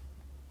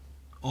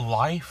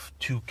life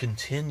to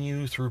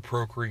continue through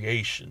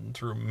procreation,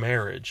 through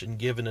marriage and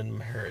given in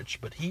marriage,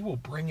 but he will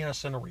bring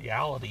us in a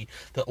reality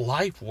that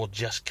life will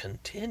just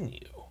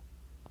continue.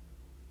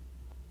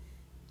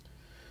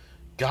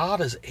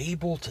 God is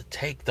able to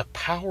take, the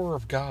power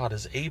of God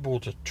is able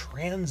to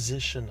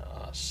transition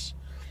us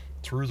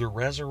through the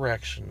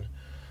resurrection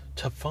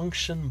to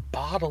function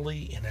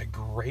bodily in a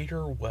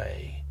greater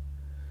way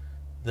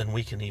than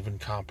we can even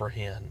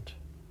comprehend.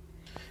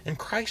 And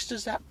Christ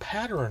is that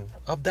pattern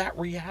of that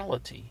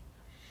reality.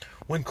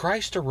 When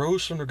Christ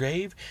arose from the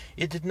grave,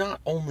 it did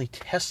not only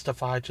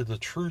testify to the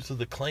truth of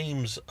the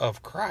claims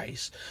of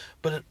Christ,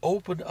 but it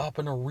opened up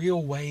in a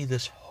real way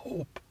this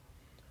hope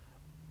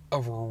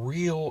of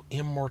real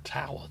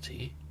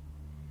immortality.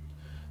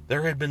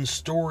 There had been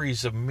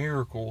stories of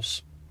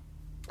miracles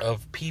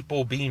of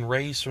people being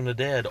raised from the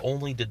dead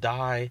only to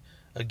die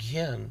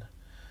again.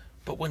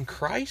 But when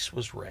Christ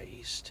was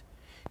raised,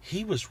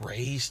 he was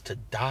raised to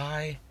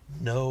die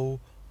no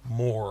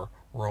more,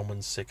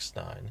 Romans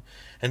 6:9.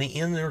 And he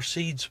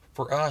intercedes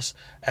for us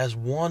as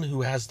one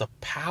who has the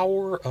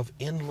power of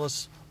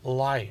endless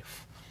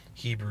life,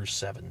 Hebrews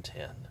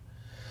 7:10.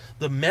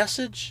 The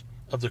message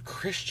of the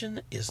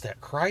Christian is that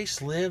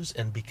Christ lives,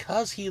 and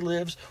because he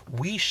lives,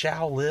 we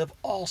shall live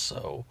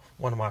also.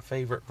 One of my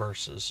favorite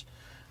verses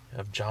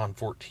of John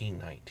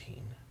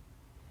 14:19.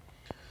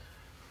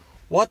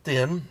 What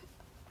then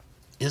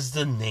is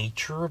the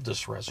nature of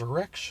this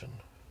resurrection?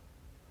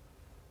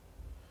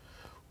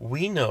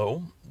 We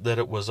know that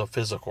it was a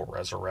physical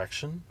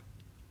resurrection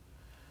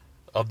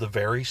of the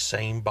very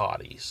same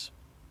bodies,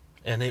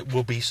 and it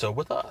will be so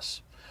with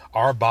us.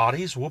 Our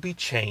bodies will be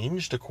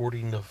changed,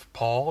 according to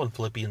Paul in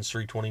Philippians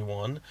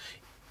 3:21,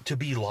 to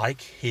be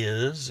like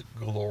his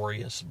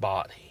glorious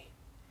body.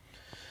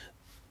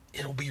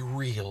 It'll be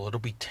real. It'll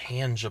be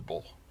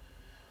tangible.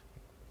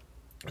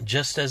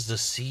 Just as the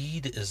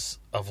seed is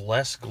of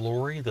less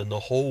glory than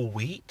the whole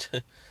wheat,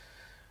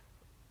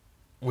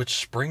 which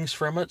springs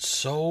from it,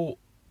 so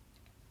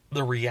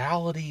the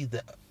reality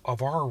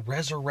of our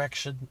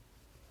resurrection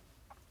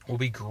will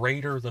be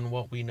greater than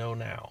what we know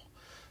now.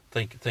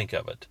 Think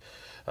of it.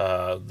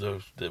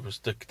 It was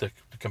the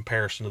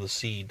comparison of the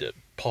seed that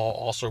Paul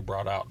also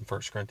brought out in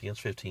 1 Corinthians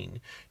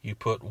 15. You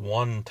put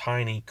one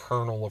tiny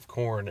kernel of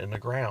corn in the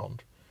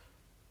ground,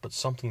 but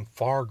something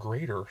far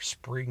greater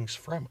springs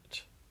from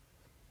it.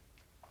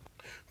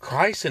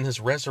 Christ in his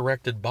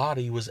resurrected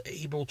body was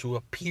able to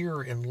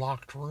appear in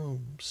locked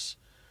rooms.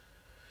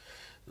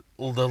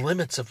 The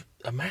limits of,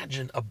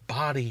 imagine a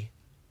body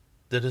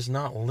that is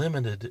not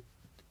limited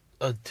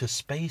to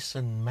space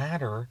and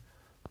matter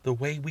the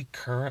way we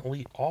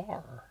currently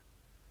are.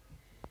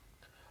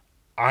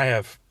 I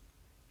have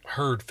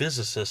heard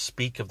physicists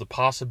speak of the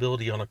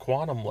possibility on a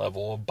quantum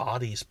level of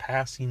bodies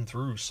passing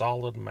through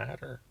solid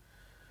matter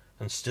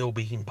and still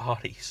being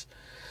bodies.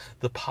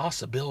 The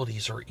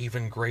possibilities are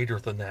even greater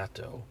than that,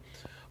 though.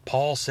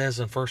 Paul says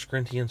in 1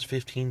 Corinthians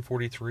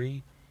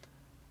 15:43,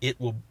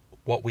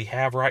 what we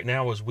have right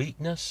now is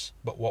weakness,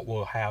 but what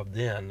we'll have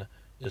then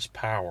is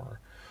power.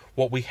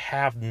 What we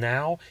have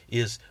now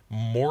is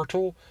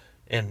mortal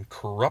and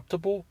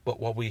corruptible, but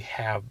what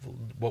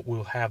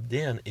we'll have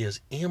then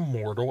is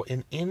immortal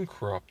and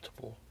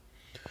incorruptible.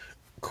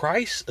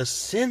 Christ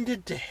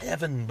ascended to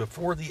heaven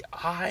before the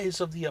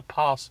eyes of the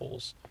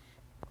apostles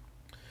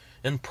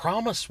and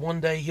promised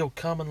one day he'll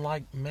come in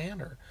like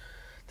manner.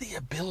 The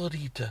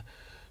ability to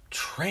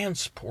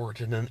transport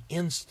in an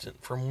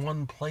instant from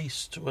one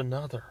place to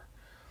another.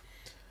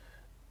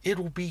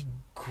 It'll be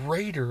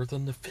greater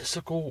than the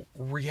physical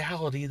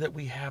reality that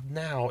we have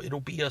now.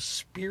 It'll be a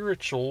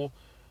spiritual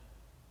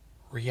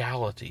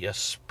reality, a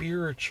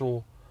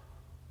spiritual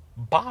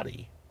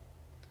body.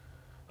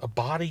 A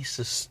body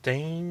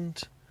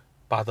sustained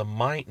by the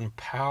might and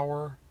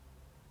power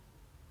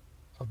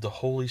of the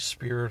Holy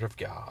Spirit of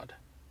God.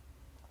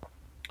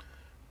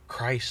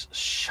 Christ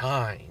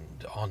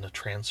shined on the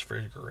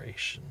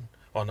transfiguration,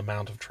 on the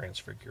Mount of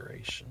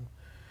Transfiguration.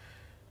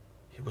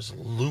 He was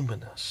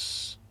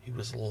luminous. He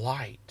was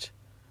light.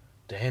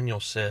 Daniel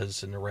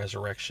says in the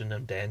resurrection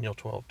in Daniel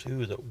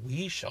 12:2 that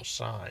we shall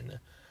shine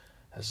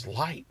as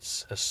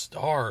lights, as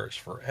stars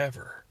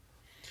forever.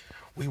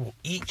 We will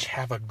each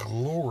have a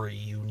glory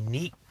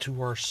unique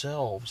to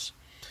ourselves,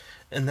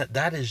 and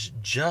that is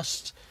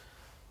just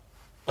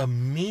a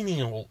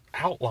menial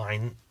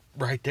outline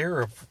right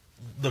there of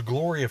the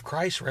glory of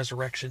Christ's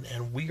resurrection,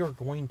 and we are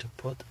going to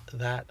put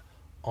that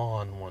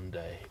on one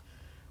day.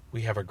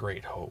 We have a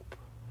great hope,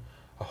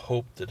 a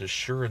hope that is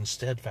sure and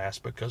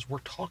steadfast, because we're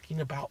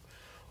talking about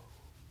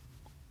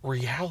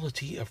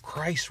reality of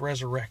Christ's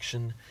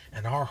resurrection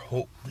and our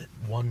hope that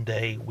one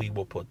day we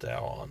will put that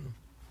on.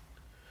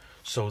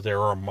 So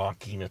there are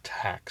mocking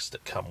attacks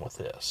that come with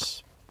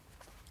this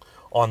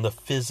on the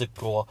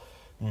physical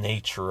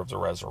nature of the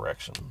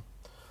resurrection.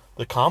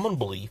 The common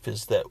belief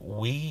is that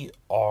we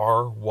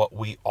are what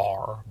we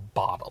are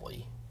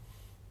bodily.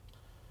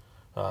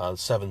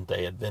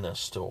 Seventh-day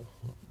Adventists still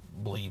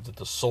believe that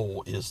the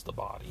soul is the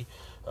body.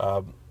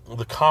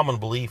 The common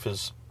belief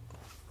is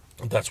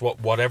that's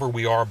whatever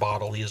we are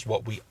bodily is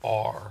what we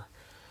are.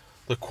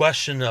 The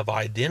question of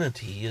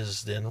identity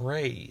is then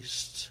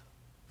raised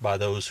by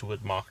those who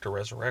would mock the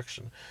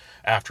resurrection.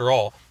 After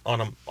all,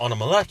 on a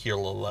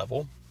molecular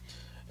level,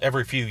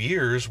 every few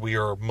years we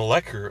are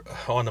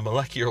on a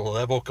molecular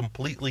level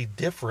completely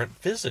different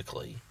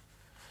physically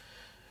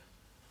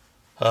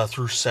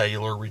through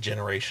cellular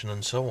regeneration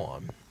and so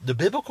on. The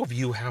biblical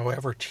view,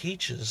 however,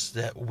 teaches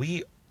that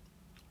we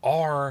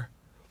are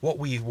what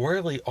we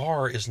really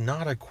are is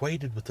not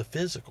equated with the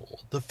physical.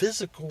 The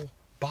physical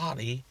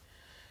body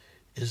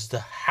is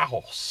the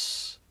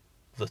house,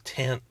 the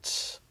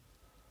tent,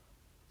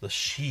 the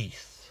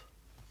sheath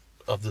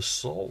of the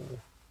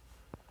soul.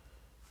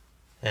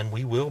 And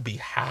we will be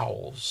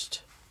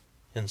housed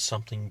in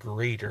something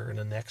greater in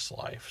the next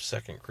life,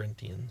 2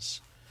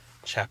 Corinthians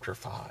chapter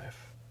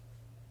 5.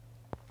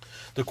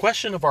 The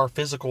question of our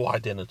physical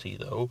identity,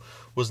 though,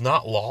 was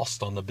not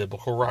lost on the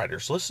biblical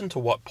writers. Listen to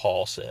what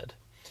Paul said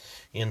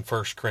in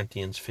 1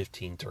 Corinthians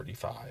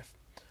 15:35.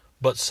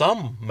 But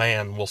some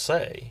man will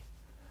say,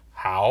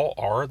 how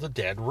are the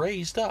dead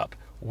raised up?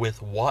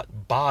 With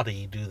what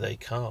body do they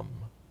come?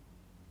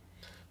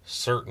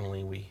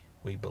 Certainly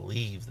we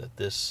believe that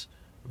this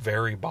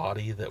very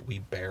body that we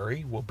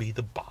bury will be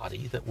the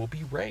body that will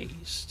be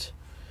raised.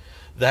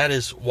 That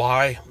is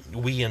why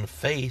we in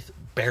faith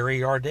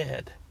bury our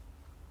dead.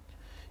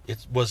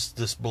 It was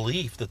this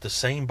belief that the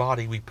same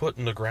body we put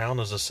in the ground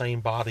is the same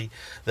body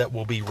that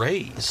will be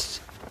raised,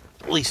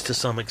 at least to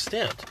some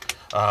extent.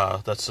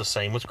 That's the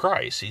same with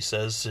Christ. He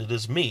says, it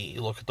is me.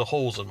 Look at the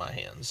holes in my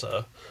hands,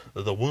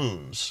 the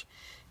wounds.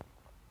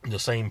 The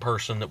same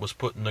person that was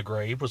put in the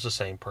grave was the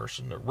same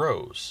person that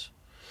rose.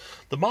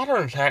 The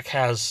modern attack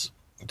has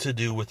to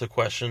do with the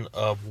question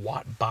of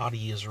what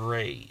body is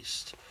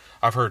raised.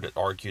 I've heard it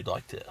argued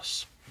like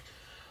this.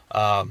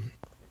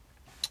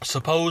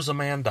 Suppose a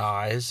man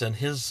dies and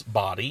his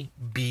body,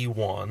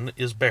 B1,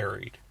 is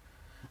buried.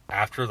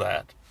 After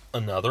that,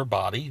 another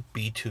body,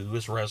 B2,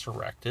 is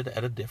resurrected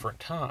at a different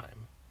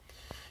time.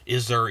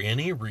 Is there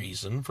any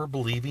reason for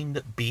believing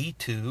that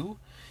B2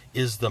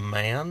 is that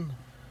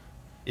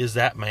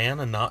man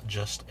and not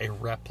just a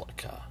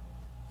replica?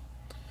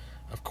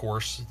 Of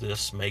course,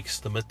 this makes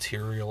the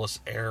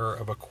materialist error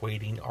of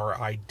equating our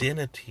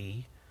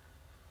identity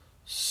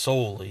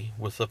solely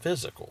with the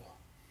physical.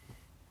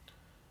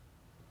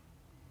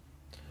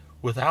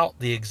 Without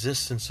the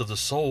existence of the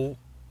soul,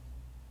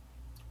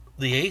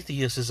 the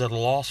atheist is at a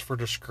loss for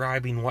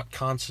describing what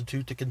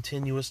constitutes the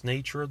continuous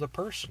nature of the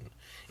person.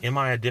 Am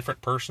I a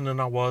different person than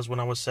I was when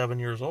I was 7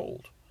 years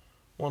old?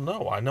 Well,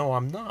 no, I know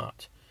I'm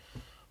not.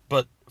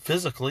 But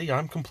physically,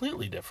 I'm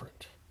completely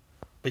different.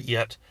 But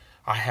yet,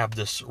 I have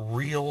this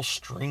real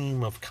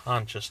stream of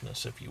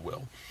consciousness, if you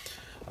will,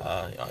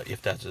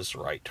 if that is the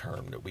right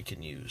term that we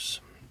can use.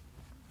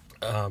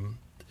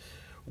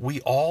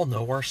 We all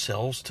know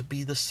ourselves to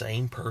be the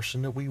same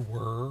person that we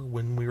were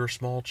when we were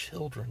small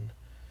children.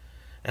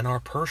 And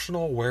our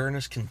personal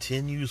awareness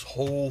continues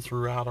whole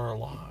throughout our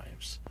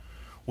lives.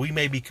 We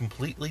may be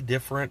completely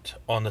different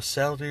on the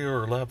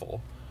cellular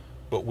level,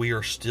 but we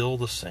are still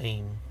the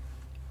same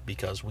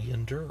because we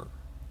endure.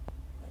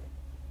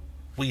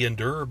 We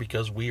endure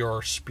because we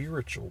are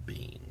spiritual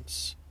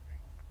beings.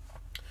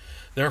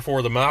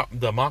 Therefore,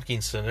 the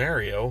mocking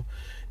scenario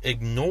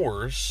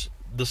ignores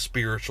the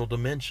spiritual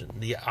dimension.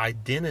 The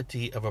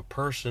identity of a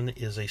person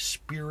is a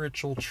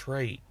spiritual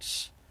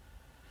trait.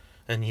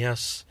 And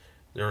yes,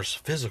 there's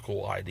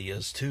physical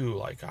ideas too,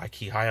 like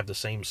I have the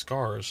same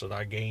scars that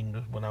I gained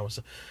when I was...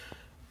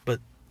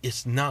 But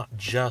it's not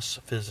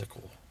just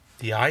physical.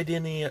 The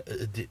identity,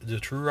 the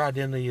true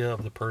identity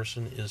of the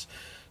person is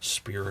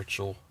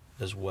spiritual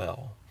as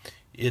well.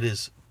 It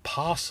is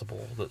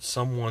possible that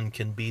someone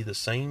can be the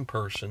same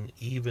person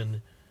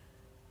even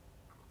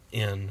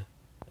in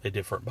a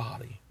different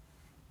body.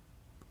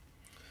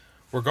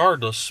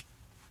 Regardless,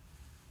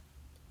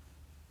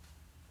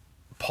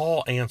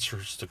 Paul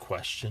answers the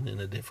question in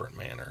a different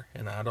manner,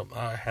 and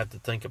I had to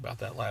think about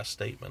that last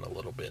statement a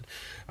little bit.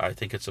 I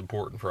think it's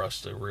important for us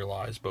to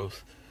realize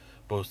both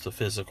the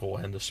physical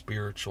and the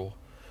spiritual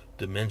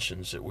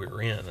dimensions that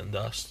we're in, and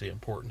thus the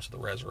importance of the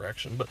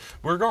resurrection. But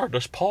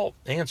regardless, Paul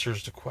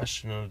answers the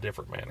question in a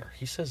different manner.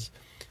 He says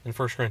in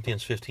 1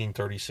 Corinthians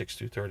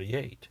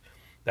 15:36-38,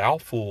 "Thou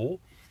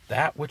fool,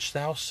 that which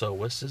thou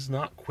sowest is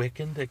not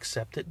quickened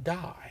except it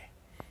die.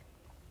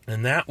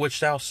 And that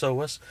which thou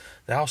sowest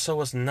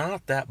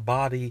not that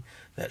body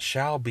that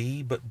shall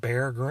be, but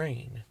bare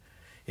grain.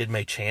 It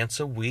may chance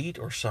a wheat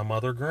or some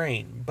other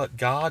grain, but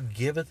God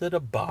giveth it a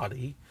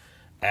body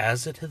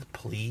as it hath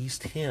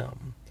pleased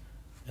him,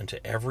 and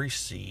to every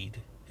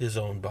seed his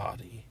own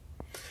body."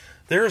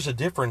 There is a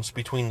difference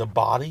between the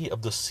body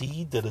of the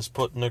seed that is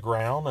put in the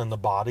ground and the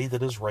body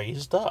that is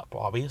raised up.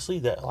 Obviously,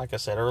 that, like I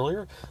said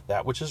earlier,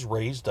 that which is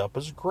raised up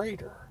is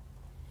greater.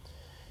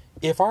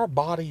 If our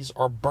bodies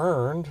are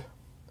burned,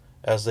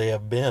 as they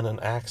have been in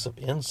acts of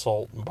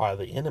insult by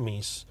the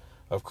enemies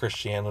of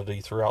Christianity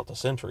throughout the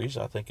centuries,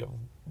 I think of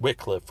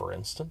Wycliffe, for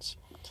instance,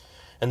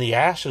 and the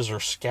ashes are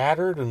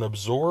scattered and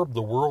absorbed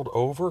the world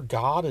over,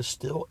 God is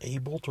still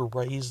able to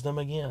raise them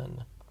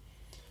again.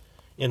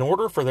 In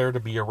order for there to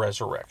be a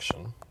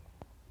resurrection,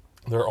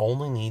 there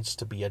only needs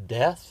to be a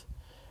death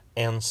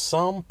and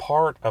some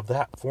part of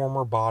that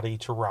former body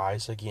to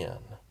rise again.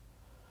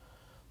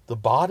 The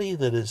body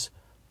that is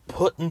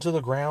put into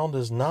the ground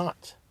is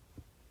not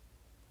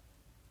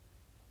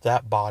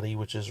that body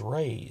which is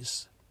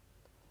raised.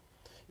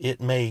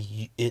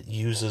 It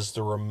uses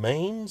the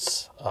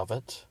remains of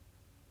it,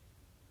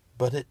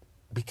 but it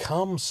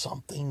becomes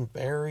something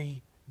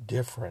very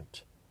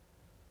different,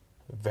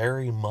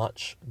 very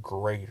much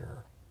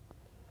greater.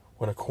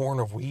 When a corn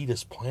of wheat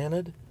is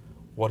planted,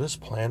 what is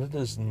planted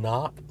is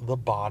not the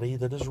body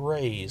that is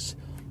raised.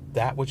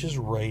 That which is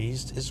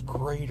raised is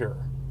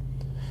greater.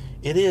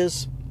 It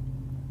is,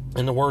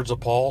 in the words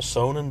of Paul,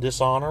 sown in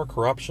dishonor,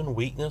 corruption,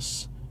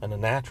 weakness, and a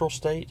natural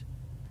state,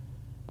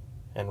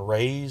 and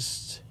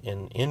raised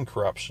in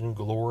incorruption,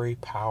 glory,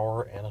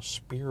 power, and a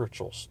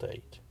spiritual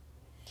state.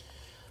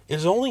 It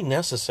is only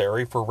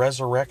necessary for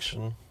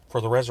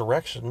the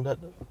resurrection, that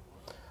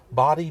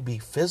body be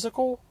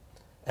physical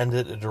and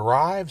that it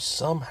derives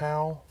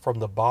somehow from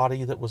the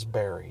body that was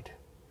buried.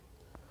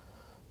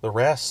 The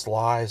rest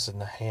lies in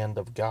the hand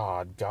of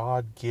God.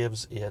 God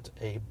gives it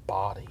a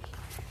body.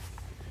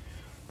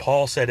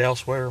 Paul said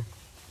elsewhere,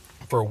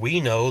 "For we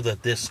know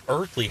that this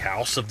earthly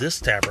house of this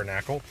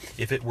tabernacle,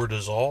 if it were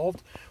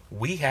dissolved,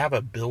 we have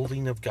a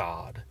building of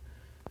God,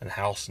 an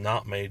house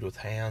not made with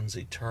hands,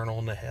 eternal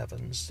in the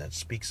heavens." That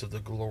speaks of the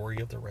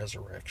glory of the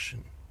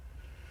resurrection.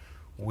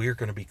 We're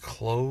going to be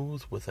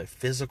clothed with a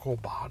physical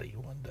body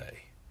one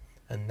day.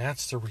 And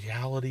that's the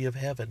reality of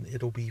heaven.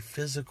 It'll be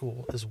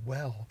physical as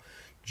well.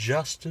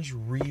 Just as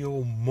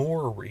real,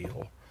 more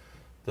real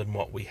than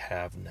what we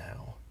have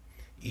now.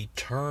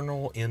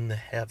 Eternal in the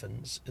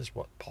heavens is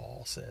what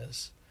Paul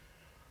says.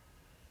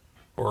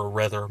 Or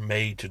rather,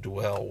 made to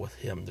dwell with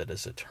him that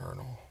is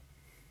eternal.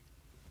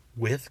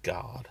 With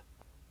God,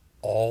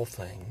 all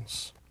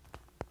things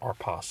are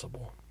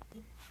possible.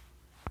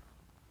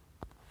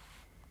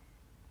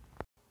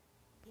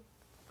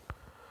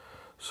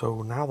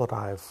 So now that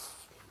I've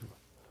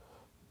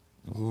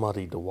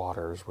muddied the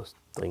waters with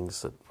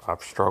things that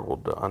I've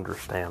struggled to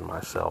understand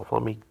myself,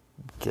 let me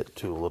get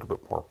to a little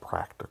bit more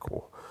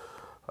practical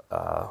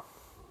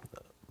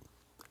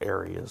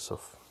areas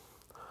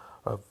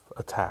of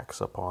attacks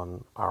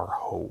upon our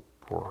hope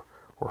or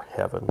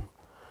heaven.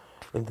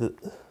 And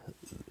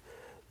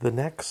the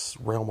next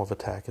realm of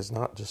attack is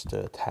not just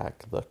to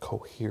attack the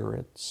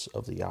coherence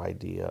of the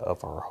idea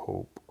of our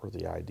hope or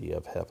the idea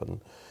of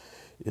heaven.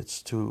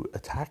 It's to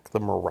attack the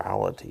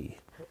morality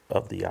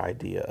of the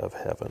idea of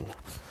heaven.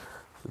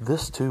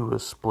 This too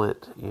is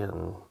split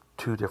in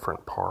two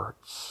different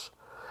parts.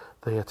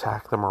 They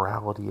attack the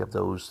morality of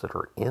those that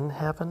are in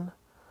heaven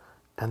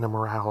and the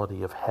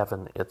morality of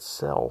heaven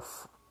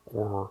itself,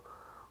 or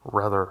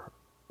rather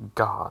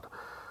God.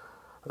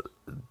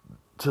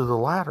 To the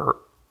latter,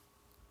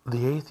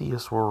 the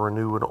atheist will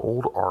renew an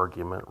old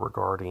argument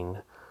regarding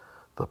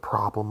the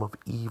problem of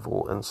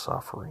evil and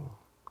suffering,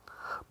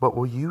 but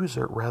will use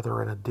it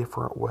rather in a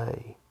different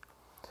way.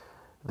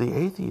 The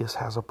atheist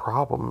has a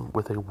problem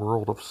with a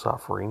world of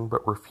suffering,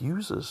 but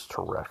refuses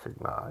to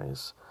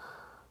recognize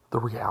the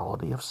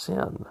reality of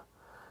sin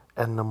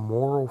and the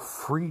moral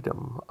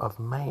freedom of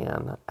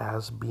man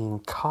as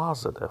being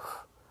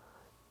causative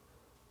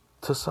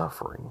to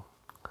suffering.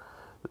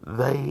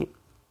 They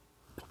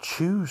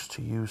choose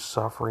to use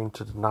suffering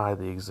to deny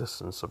the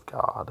existence of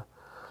God.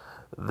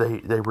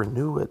 They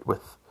renew it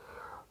with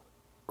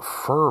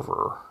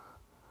fervor,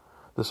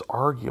 this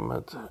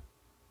argument,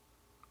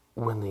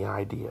 when the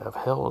idea of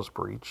hell is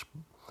breached.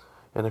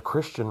 And a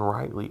Christian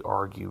rightly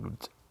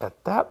argued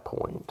at that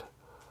point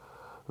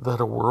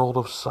that a world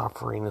of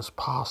suffering is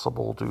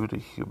possible due to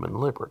human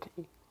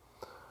liberty.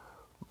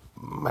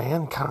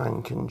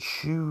 Mankind can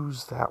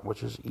choose that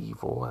which is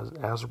evil,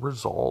 as a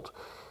result,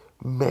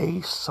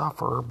 may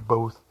suffer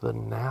both the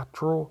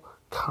natural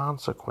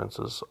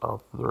consequences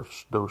of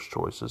those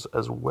choices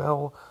as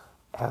well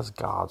as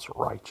God's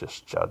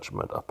righteous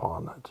judgment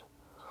upon it.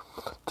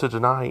 To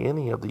deny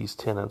any of these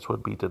tenets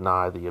would be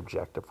deny the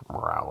objective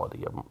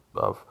morality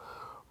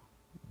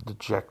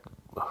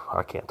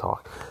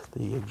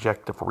the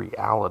objective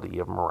reality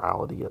of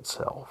morality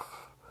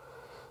itself.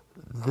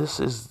 This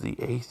is the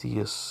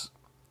atheists,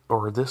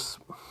 it's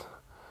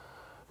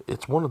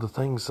one of the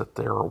things that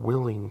they're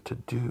willing to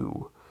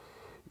do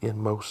in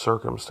most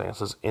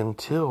circumstances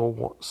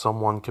until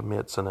someone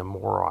commits an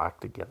immoral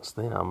act against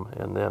them,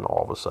 and then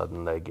all of a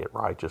sudden they get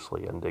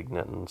righteously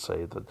indignant and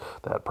say that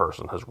that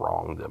person has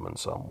wronged them in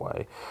some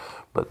way.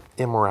 But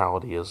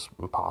immorality is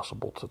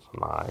impossible to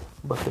deny,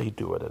 but they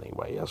do it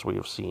anyway, as we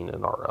have seen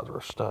in our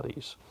other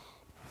studies.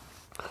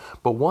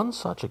 But one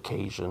such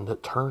occasion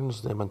that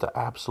turns them into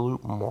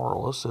absolute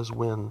moralists is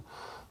when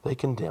they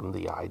condemn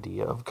the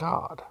idea of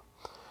God.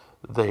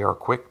 They are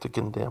quick to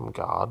condemn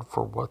God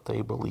for what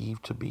they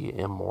believe to be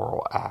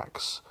immoral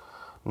acts,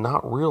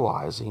 not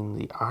realizing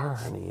the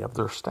irony of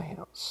their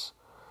stance.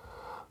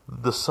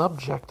 The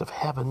subject of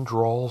heaven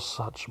draws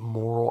such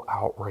moral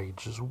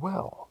outrage as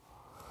well.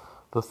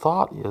 The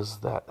thought is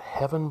that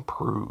heaven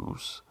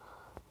proves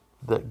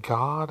that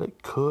God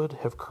could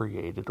have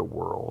created a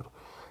world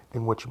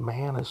in which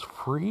man is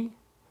free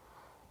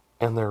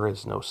and there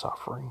is no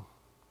suffering.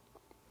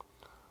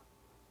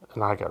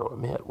 And I got to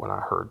admit, when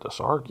I heard this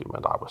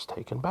argument, I was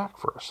taken back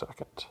for a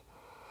second.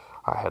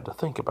 I had to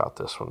think about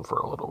this one for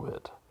a little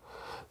bit.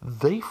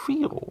 They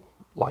feel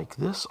like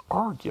this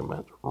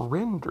argument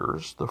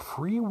renders the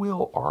free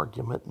will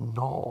argument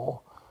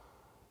null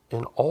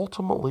and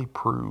ultimately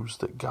proves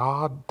that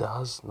God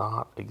does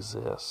not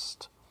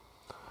exist.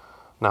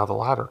 Now, the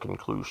latter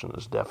conclusion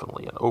is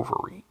definitely an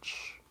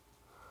overreach.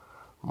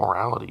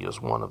 Morality is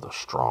one of the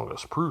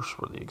strongest proofs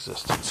for the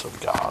existence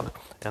of God,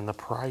 and the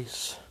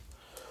price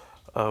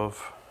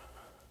of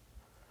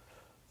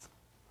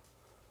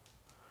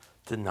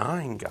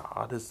denying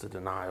God is the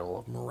denial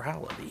of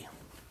morality,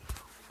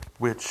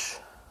 which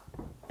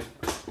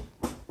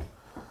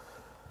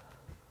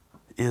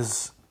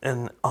is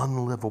an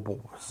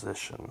unlivable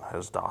position,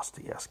 as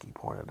Dostoevsky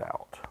pointed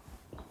out.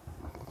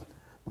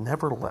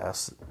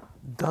 Nevertheless,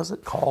 does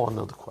it call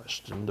into the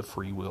question the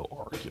free will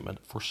argument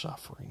for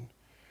suffering?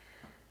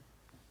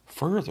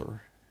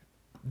 Further,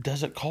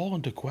 does it call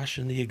into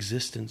question the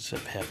existence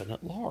of heaven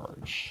at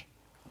large?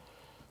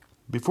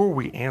 Before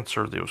we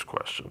answer those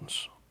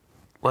questions,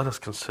 let us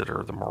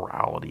consider the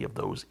morality of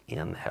those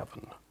in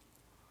heaven.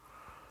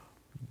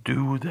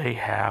 Do they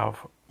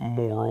have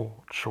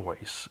moral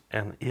choice?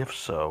 And if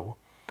so,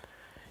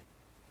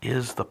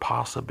 is the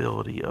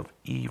possibility of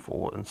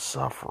evil and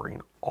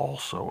suffering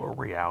also a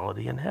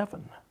reality in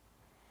heaven?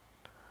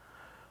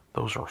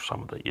 Those are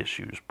some of the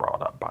issues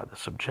brought up by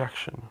this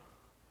objection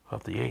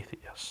of the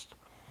atheist.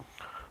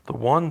 The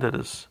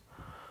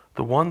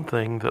one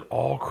thing that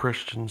all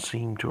Christians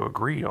seem to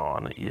agree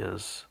on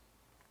is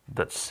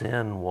that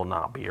sin will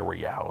not be a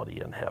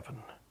reality in heaven.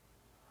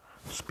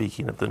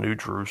 Speaking of the New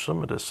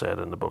Jerusalem, it is said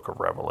in the book of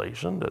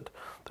Revelation that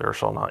there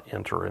shall not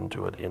enter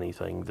into it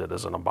anything that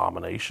is an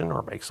abomination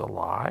or makes a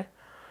lie,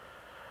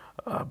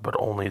 but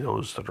only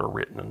those that are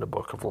written in the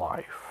book of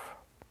life.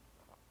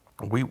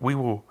 We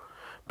will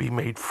be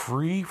made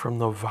free from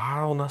the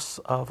vileness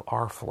of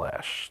our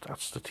flesh.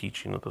 That's the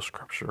teaching of the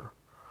Scripture.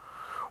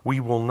 We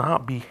will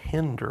not be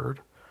hindered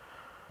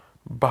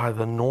by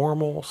the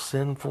normal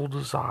sinful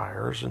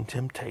desires and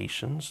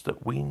temptations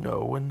that we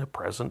know in the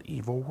present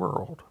evil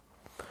world.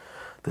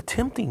 The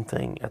tempting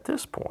thing at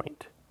this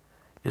point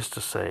is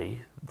to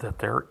say that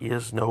there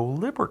is no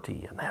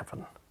liberty in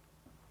heaven.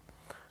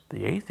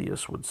 The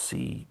atheist would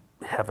see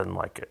heaven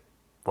like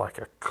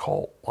a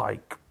cult,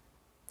 like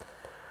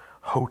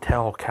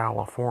Hotel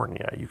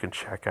California. You can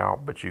check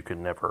out, but you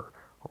can never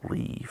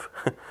leave.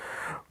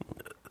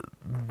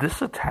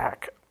 This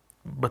attacks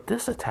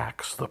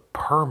the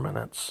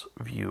permanence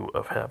view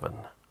of heaven.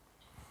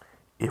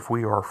 If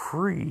we are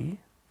free,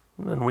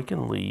 then we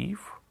can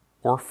leave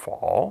or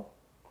fall.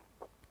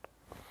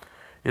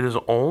 It is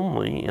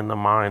only in the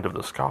mind of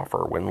the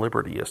scoffer when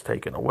liberty is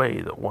taken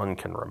away that one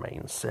can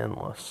remain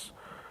sinless.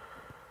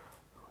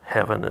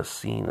 Heaven is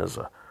seen as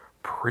a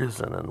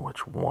prison in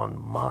which one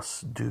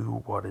must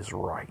do what is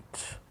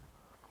right.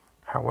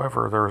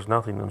 However, there is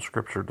nothing in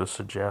Scripture to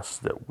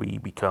suggest that we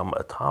become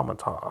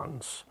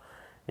automatons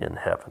in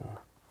heaven.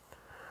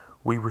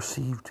 We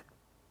received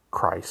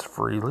Christ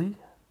freely,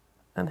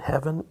 and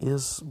heaven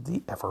is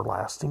the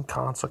everlasting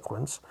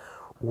consequence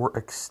or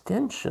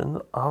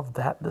extension of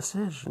that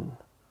decision.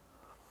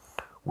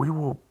 We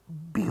will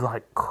be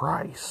like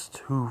Christ,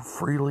 who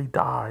freely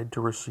died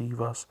to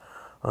receive us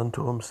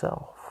unto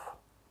himself.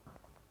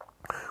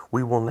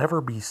 We will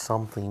never be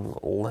something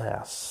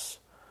less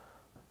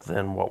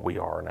than what we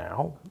are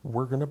now.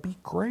 We're going to be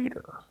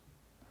greater.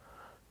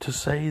 To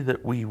say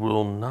that we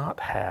will not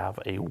have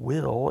a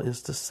will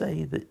is to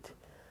say that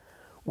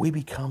we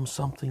become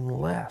something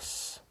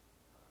less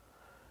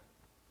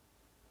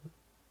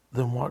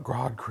than what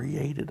God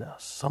created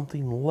us,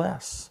 something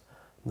less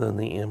than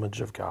the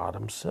image of God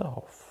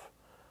himself.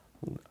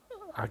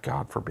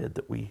 God forbid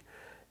that we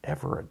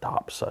ever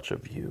adopt such a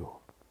view.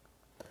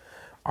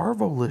 Our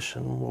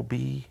volition will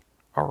be,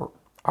 our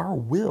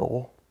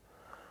will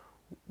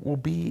will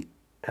be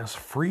as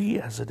free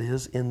as it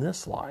is in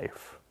this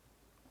life,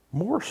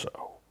 more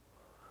so.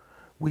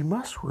 We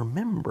must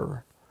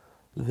remember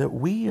that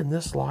we in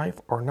this life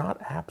are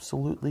not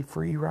absolutely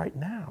free right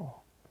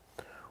now.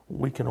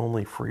 We can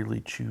only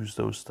freely choose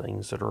those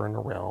things that are in the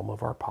realm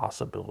of our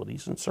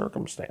possibilities and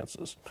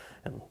circumstances.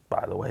 And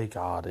by the way,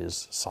 God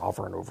is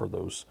sovereign over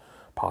those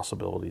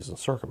possibilities and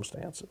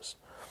circumstances.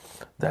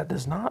 That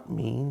does not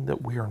mean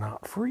that we are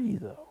not free,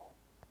 though.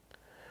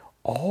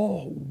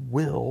 All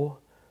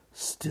will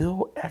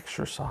still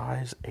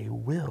exercise a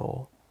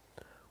will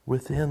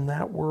within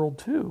that world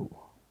too.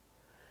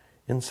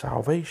 In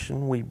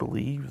salvation, we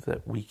believe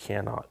that we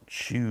cannot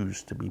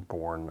choose to be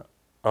born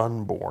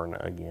unborn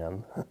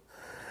again.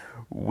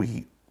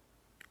 We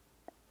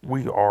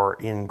are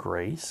in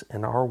grace,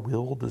 and our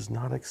will does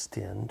not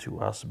extend to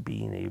us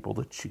being able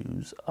to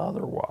choose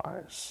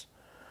otherwise.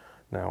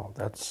 Now,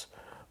 that's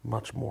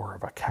much more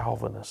of a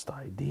Calvinist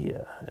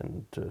idea,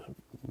 and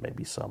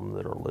maybe some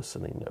that are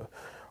listening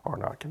are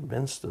not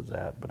convinced of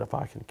that, but if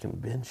I can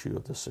convince you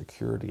of the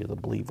security of the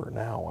believer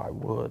now, I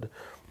would,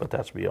 but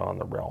that's beyond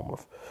the realm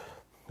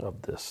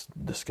of this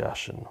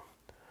discussion.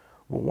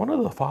 Well, one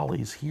of the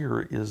follies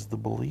here is the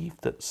belief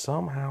that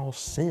somehow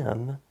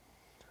sin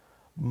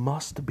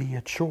must be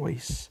a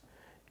choice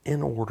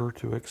in order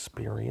to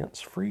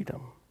experience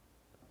freedom.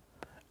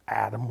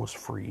 Adam was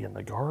free in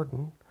the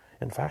garden.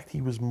 In fact,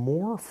 he was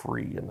more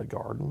free in the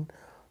garden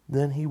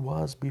than he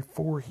was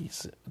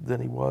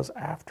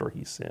after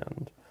he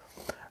sinned.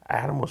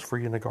 Adam was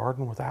free in the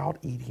garden without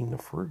eating the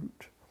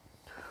fruit.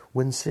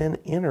 When sin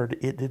entered,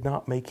 it did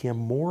not make him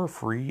more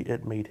free,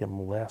 it made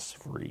him less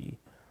free.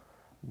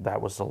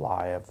 That was the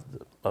lie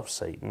of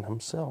Satan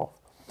himself.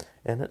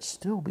 And it's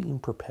still being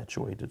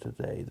perpetuated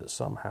today that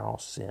somehow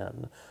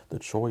sin, the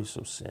choice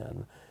of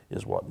sin,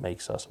 is what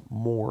makes us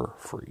more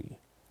free.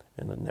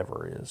 And it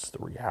never is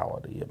the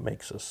reality.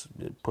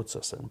 It puts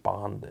us in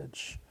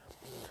bondage.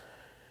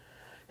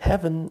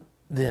 Heaven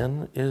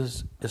then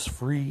is as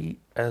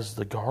free as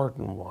the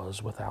garden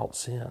was without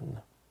sin,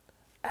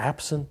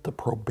 absent the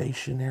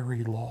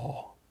probationary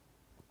law.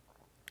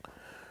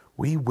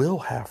 We will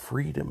have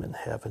freedom in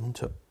heaven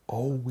to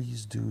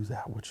always do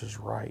that which is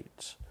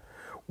right.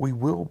 We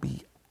will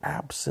be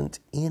absent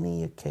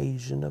any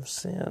occasion of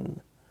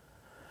sin.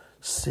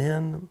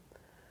 Sin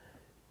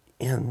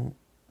in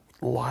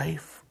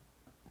life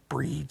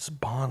breeds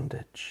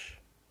bondage.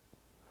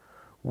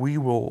 We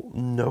will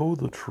know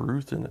the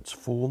truth in its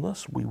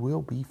fullness. We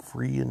will be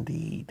free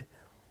indeed.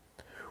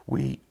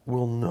 We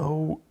will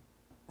know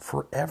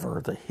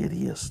forever the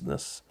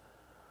hideousness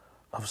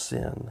of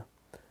sin.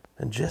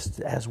 And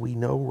just as we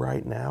know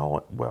right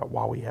now,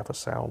 while we have a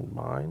sound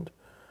mind,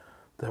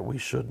 that we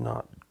should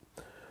not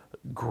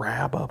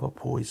grab up a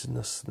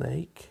poisonous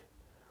snake,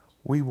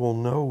 we will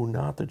know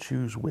not to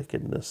choose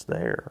wickedness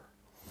there.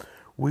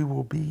 We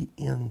will be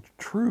in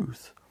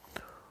truth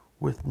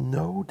with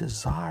no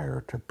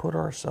desire to put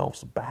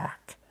ourselves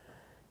back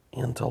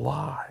into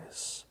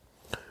lies.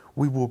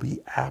 We will be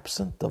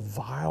absent the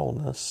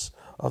vileness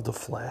of the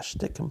flesh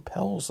that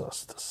compels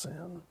us to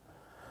sin.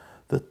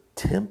 The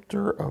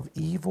tempter of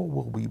evil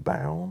will be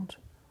bound,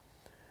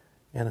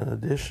 and in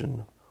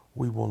addition,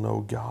 we will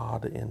know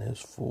God in his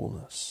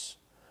fullness,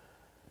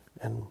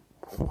 and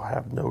will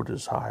have no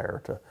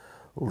desire to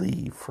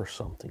leave for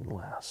something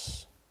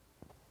less.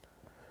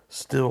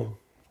 Still,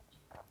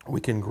 we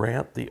can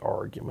grant the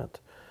argument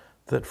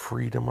that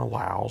freedom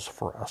allows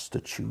for us to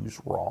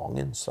choose wrong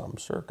in some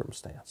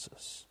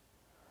circumstances.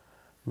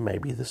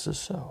 Maybe this is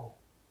so.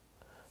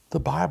 The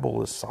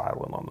Bible is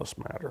silent on this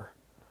matter.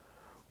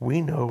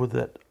 We know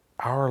that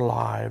our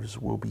lives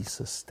will be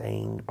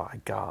sustained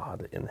by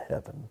God in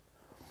heaven.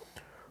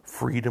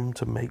 Freedom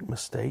to make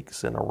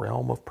mistakes in a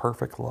realm of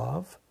perfect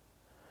love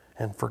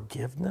and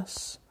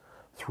forgiveness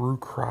through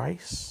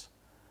Christ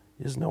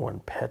is no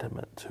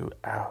impediment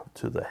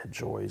to the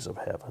joys of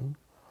heaven.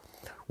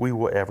 We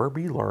will ever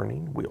be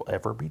learning, we will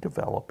ever be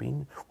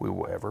developing, we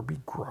will ever be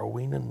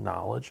growing in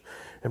knowledge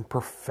and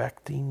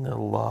perfecting the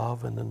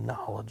love and the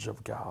knowledge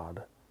of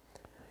God.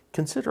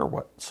 Consider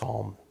what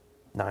Psalm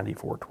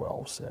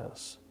 94:12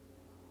 says.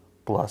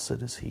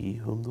 Blessed is he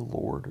whom the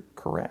Lord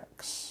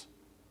corrects.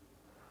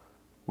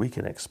 We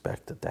can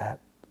expect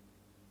that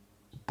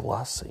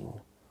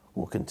blessing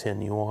will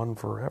continue on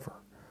forever,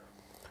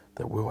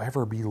 that we'll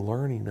ever be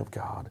learning of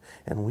God,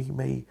 and we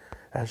may,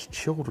 as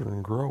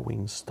children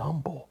growing,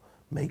 stumble,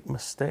 make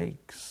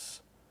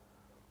mistakes,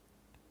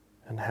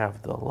 and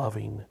have the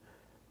loving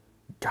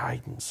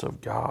guidance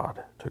of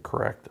God to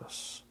correct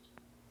us.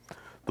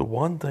 The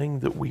one thing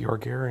that we are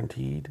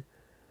guaranteed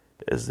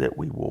is that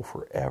we will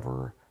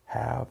forever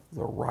have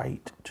the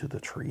right to the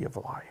tree of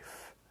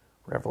life.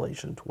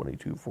 Revelation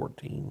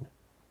 22:14.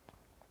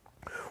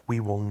 We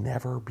will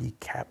never be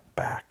kept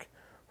back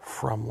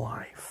from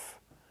life.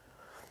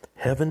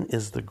 Heaven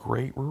is the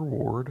great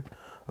reward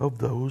of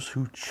those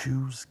who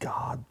choose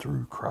God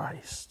through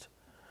Christ,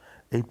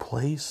 a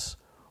place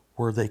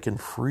where they can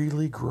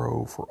freely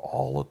grow for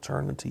all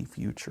eternity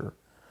future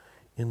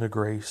in the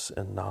grace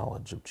and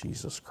knowledge of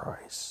Jesus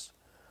Christ.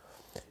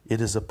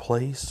 It is a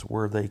place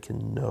where they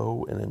can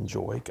know and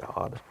enjoy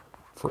God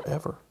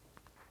forever.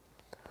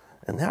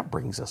 And that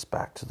brings us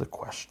back to the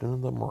question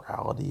of the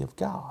morality of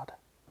God.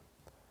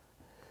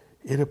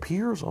 It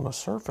appears on the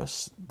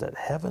surface that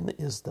heaven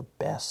is the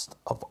best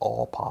of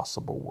all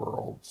possible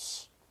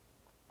worlds.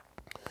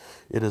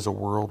 It is a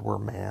world where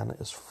man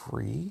is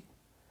free,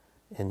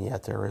 and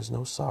yet there is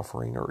no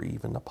suffering or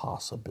even the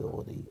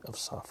possibility of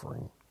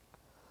suffering.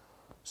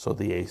 So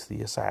the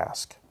atheists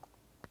ask,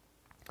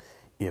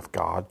 if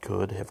God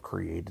could have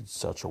created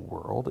such a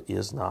world,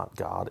 is not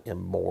God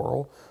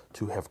immoral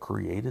to have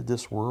created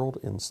this world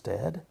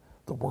instead?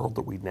 The world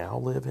that we now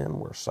live in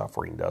where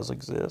suffering does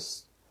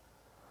exist?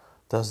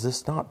 Does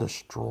this not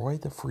destroy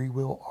the free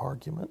will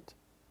argument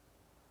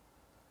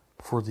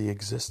for the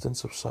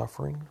existence of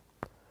suffering?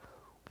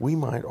 We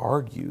might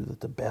argue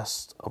that the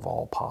best of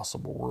all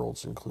possible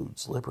worlds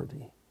includes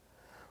liberty,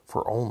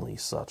 for only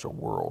such a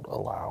world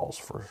allows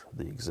for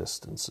the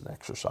existence and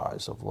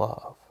exercise of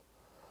love.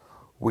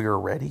 We are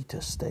ready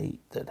to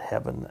state that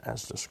heaven,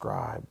 as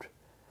described,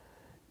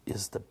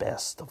 is the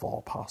best of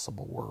all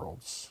possible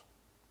worlds.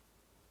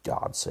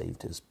 God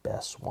saved his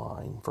best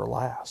wine for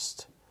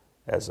last,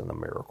 as in the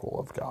miracle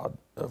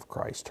of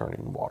Christ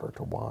turning water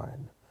to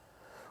wine.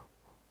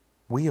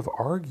 We have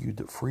argued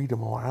that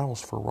freedom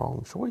allows for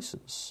wrong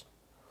choices.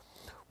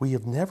 We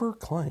have never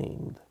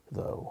claimed,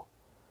 though,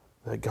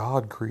 that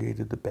God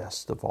created the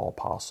best of all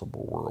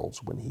possible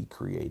worlds when he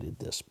created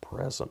this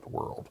present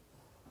world.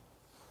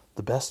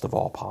 The best of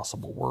all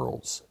possible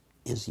worlds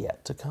is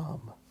yet to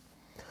come.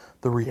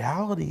 The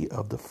reality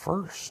of the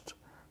first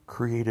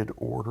created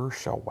order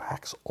shall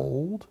wax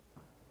old,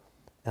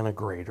 and a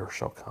greater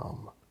shall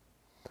come.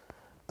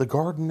 The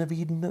Garden of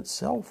Eden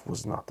itself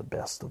was not the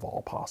best of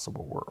all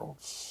possible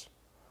worlds.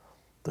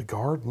 The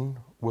garden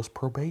was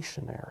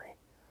probationary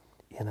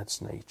in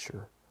its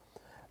nature,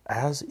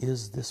 as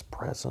is this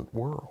present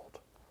world.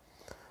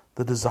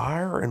 The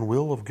desire and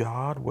will of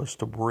God was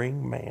to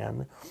bring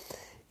man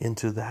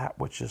into that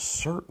which is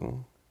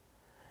certain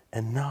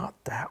and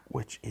not that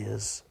which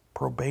is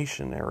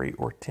probationary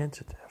or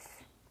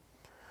tentative.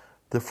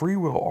 The free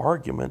will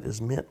argument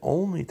is meant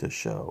only to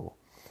show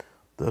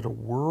that a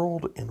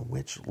world in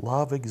which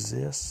love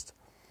exists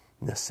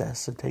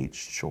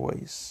necessitates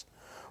choice,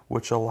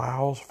 which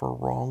allows for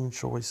wrong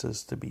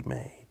choices to be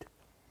made.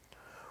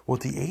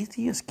 What the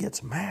atheist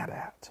gets mad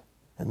at,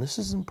 and this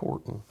is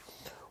important,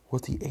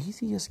 what the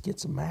atheist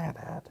gets mad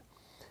at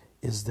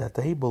is that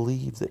they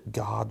believe that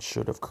God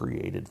should have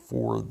created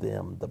for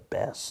them the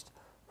best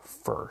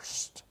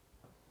first.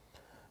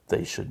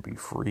 They should be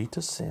free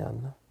to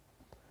sin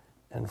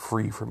and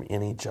free from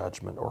any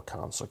judgment or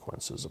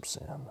consequences of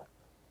sin.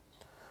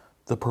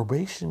 The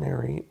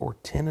probationary or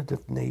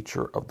tentative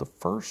nature of the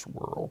first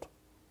world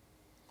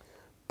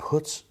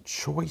puts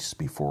choice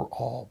before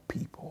all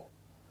people.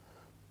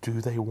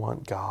 Do they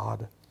want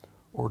God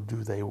or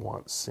do they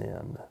want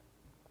sin?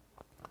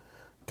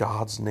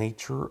 God's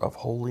nature of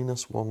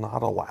holiness will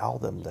not allow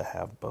them to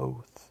have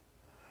both.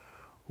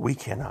 He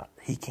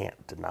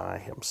can't deny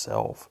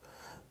himself.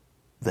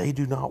 They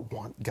do not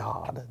want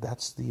God.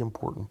 That's the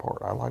important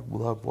part. I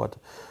love what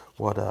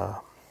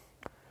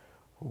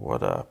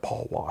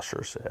Paul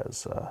Washer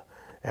says.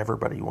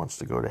 Everybody wants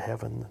to go to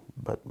heaven,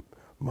 but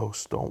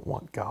most don't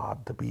want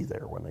God to be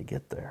there when they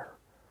get there.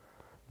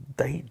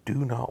 They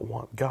do not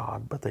want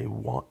God, but they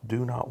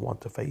do not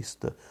want to face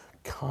the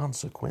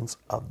consequence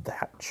of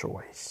that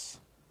choice.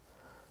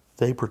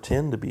 They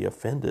pretend to be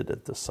offended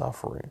at the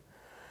suffering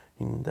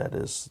that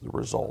is the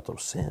result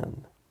of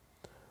sin,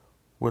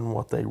 when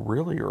what they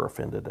really are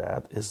offended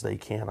at is they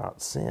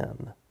cannot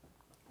sin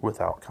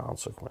without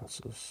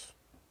consequences.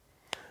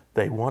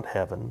 They want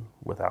heaven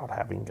without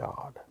having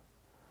God.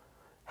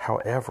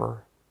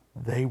 However,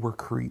 they were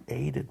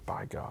created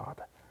by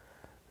God.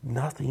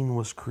 Nothing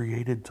was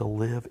created to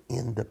live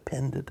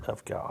independent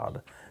of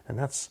God. And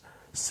that's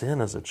sin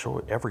is a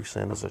choice. Every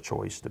sin is a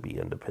choice to be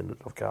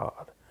independent of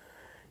God.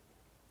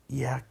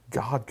 Yeah,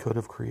 God could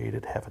have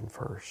created heaven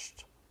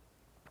first.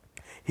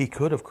 He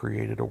could have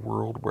created a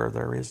world where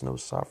there is no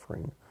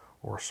suffering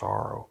or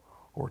sorrow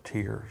or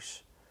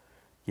tears.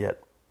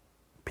 Yet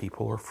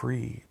people are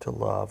free to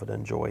love and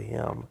enjoy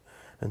Him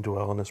and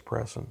dwell in His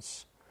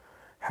presence.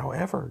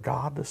 However,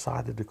 God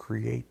decided to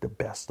create the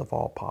best of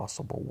all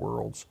possible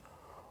worlds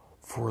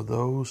for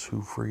those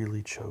who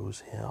freely chose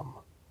Him.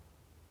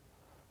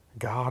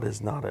 God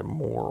is not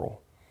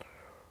immoral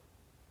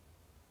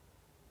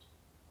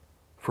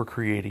for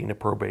creating a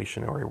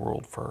probationary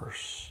world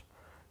first.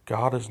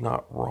 God is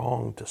not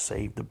wrong to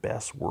save the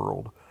best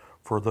world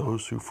for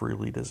those who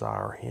freely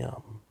desire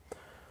Him.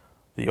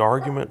 The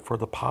argument for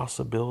the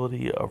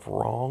possibility of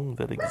wrong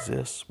that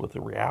exists with the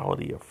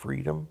reality of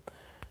freedom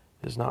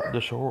is not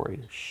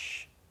destroyed.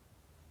 Shh,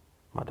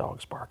 my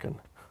dog's barking.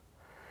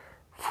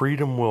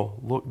 Freedom will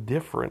look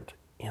different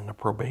in the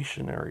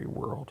probationary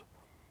world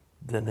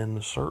than in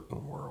the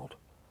certain world,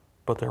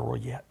 but there will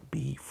yet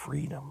be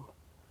freedom.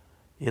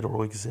 It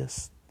will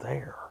exist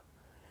there.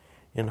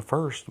 In the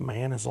first,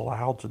 man is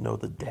allowed to know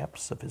the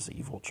depths of his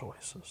evil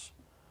choices.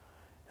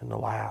 In the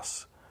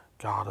last,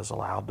 God is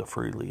allowed to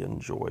freely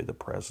enjoy the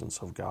presence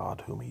of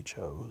God whom He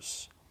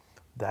chose.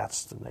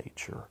 That's the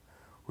nature.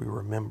 We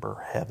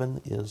remember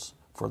heaven is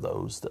for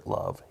those that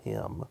love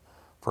Him.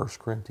 1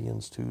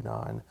 Corinthians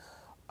 2:9.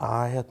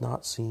 Eye hath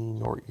not seen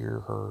nor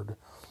ear heard,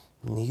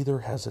 neither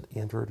has it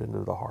entered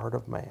into the heart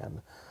of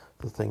man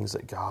the things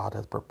that God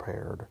hath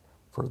prepared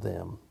for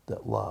them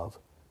that love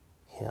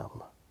Him.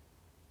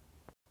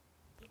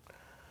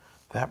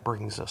 That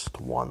brings us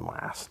to one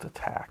last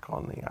attack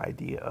on the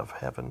idea of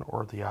heaven,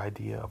 or the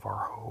idea of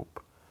our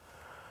hope.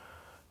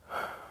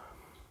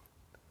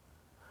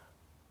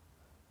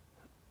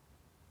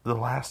 The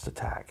last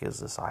attack is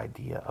this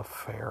idea of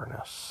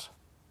fairness.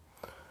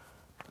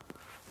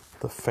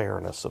 The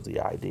fairness of the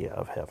idea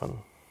of heaven.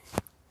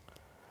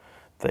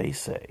 They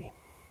say,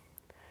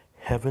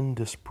 heaven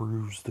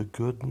disproves the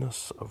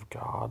goodness of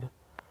God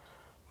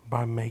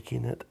by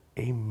making it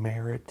a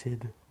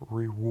merited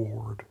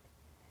reward.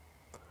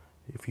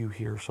 If you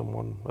hear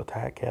someone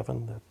attack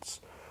heaven,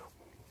 that's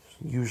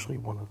usually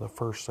one of the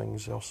first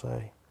things they'll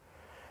say.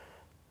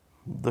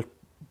 The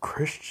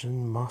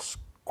Christian must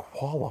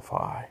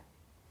qualify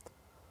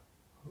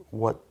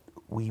what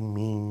we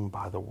mean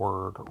by the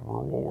word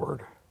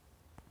reward.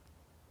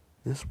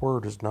 This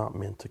word is not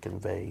meant to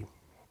convey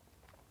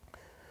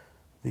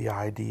the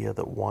idea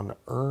that one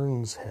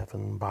earns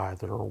heaven by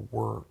their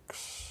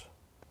works.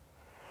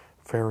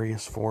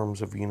 Various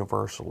forms of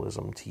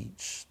universalism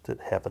teach that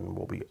heaven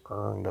will be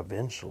earned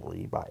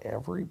eventually by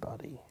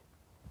everybody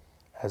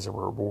as a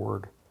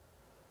reward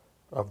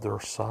of their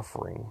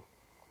suffering.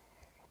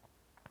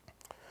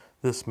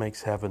 This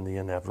makes heaven the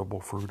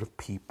inevitable fruit of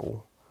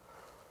people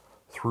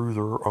through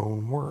their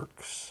own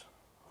works.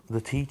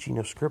 The teaching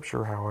of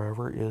Scripture,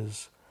 however,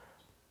 is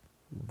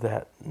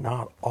that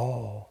not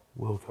all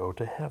will go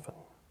to heaven.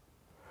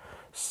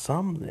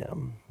 Some of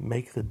them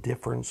make the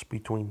difference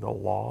between the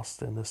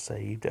lost and the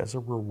saved as a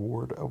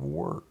reward of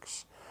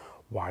works,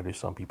 Why do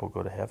some people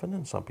go to heaven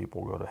and some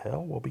people go to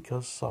hell? Well,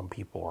 because some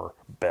people are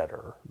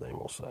better, they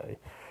will say,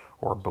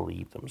 or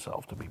believe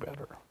themselves to be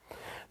better.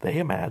 They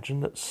imagine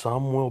that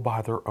some will,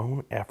 by their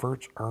own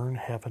efforts, earn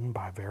heaven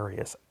by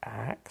various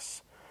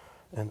acts,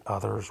 and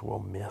others will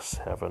miss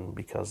heaven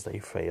because they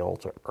fail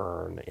to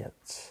earn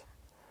it.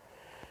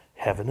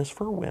 Heaven is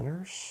for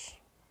winners.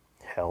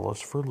 Hell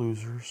is for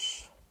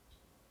losers,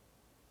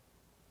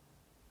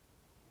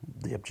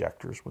 the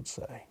objectors would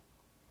say.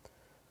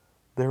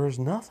 There is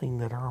nothing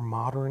that our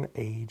modern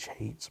age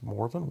hates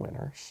more than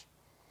winners,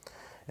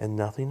 and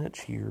nothing it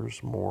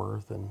cheers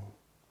more than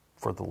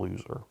for the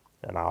loser.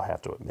 And I'll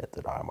have to admit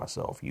that I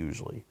myself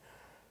usually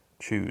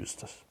choose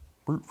to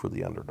root for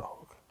the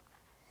underdog.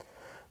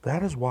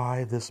 That is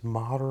why this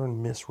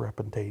modern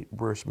misrepresentation,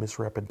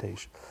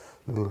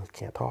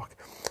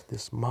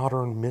 this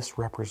modern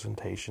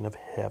misrepresentation of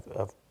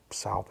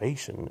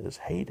salvation is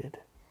hated.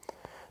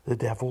 The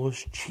devil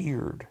is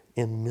cheered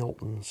in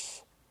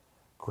Milton's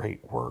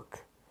great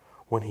work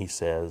when he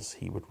says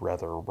he would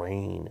rather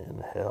reign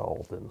in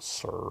hell than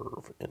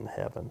serve in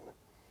heaven.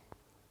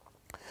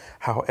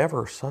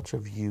 However, such a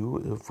view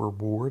of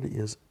reward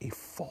is a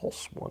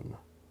false one.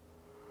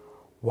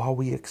 While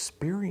we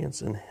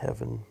experience in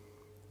heaven,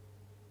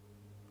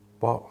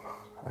 while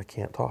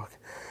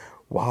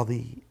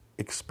the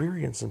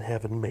experience in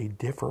heaven may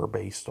differ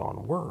based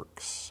on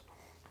works,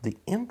 the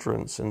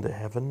entrance into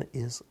heaven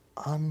is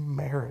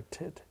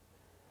unmerited,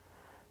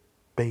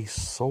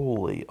 based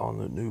solely on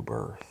the new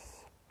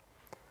birth.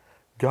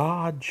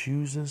 God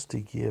chooses to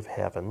give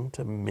heaven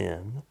to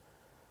men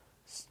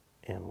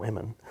and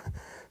women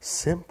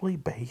simply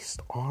based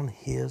on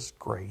His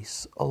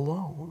grace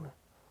alone.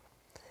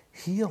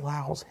 He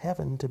allows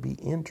heaven to be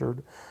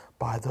entered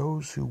by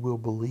those who will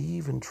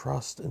believe and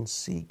trust and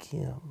seek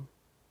Him.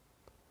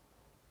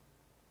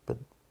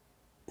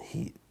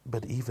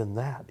 But even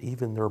that,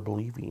 even their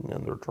believing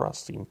and their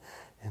trusting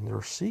and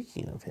their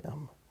seeking of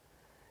Him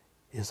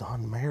is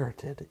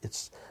unmerited.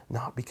 It's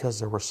not because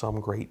there was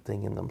some great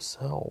thing in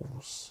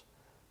themselves.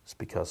 It's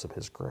because of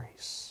His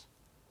grace.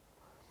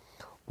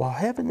 While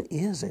heaven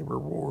is a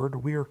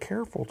reward, we are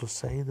careful to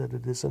say that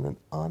it is an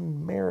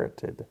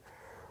unmerited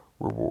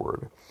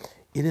reward.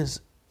 It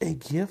is a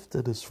gift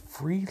that is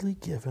freely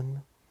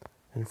given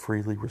and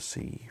freely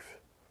received.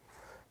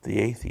 The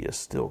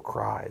atheist still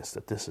cries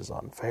that this is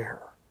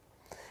unfair.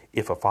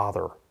 If a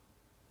father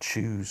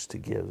chooses to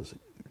give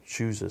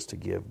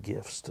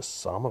gifts to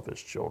some of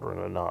his children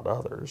and not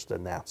others,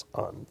 then that's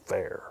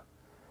unfair.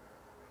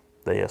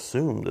 They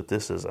assume that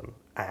this is an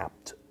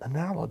apt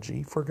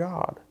analogy for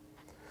God.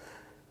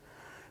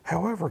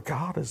 However,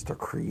 God is the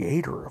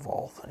creator of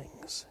all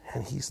things,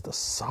 and He's the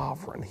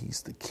sovereign,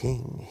 He's the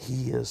king.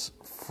 He is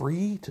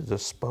free to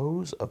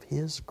dispose of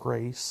His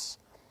grace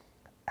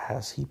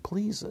as He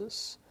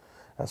pleases.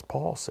 As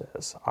Paul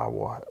says,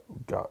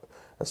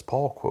 as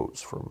Paul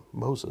quotes from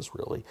Moses,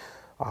 really,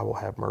 I will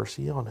have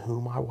mercy on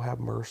whom I will have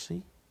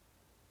mercy.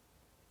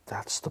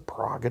 That's the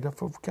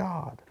prerogative of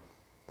God.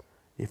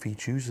 If He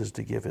chooses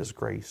to give His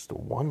grace to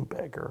one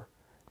beggar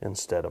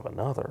instead of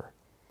another,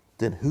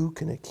 then who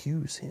can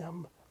accuse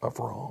Him of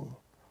wrong?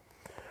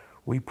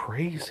 We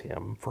praise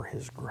Him for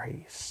His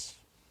grace,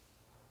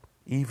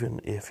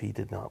 even if He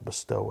did not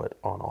bestow it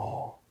on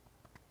all.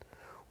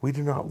 We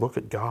do not look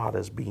at God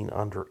as being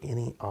under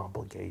any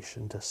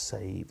obligation to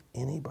save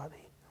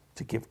anybody,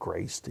 to give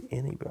grace to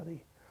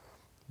anybody.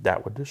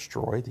 That would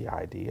destroy the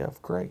idea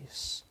of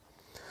grace.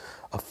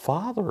 A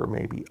father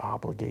may be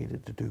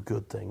obligated to do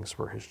good things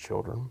for his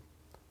children,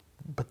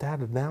 but that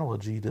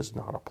analogy does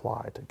not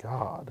apply to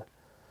God.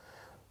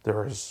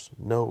 There is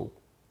no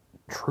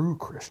true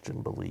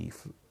Christian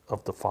belief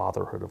of the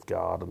fatherhood of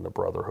God and the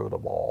brotherhood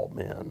of all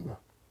men.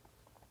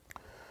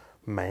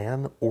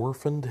 Man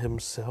orphaned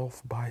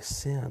himself by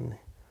sin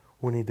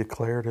when he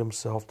declared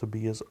himself to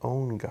be his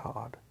own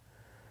God.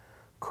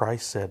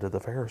 Christ said to the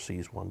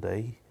Pharisees one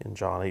day in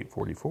John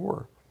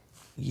 8:44,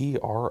 "Ye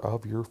are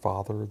of your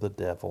father the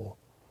devil."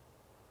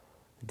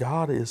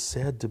 God is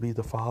said to be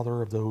the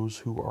father of those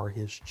who are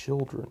His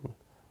children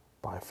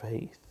by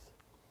faith.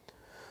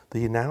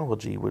 The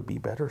analogy would be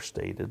better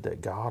stated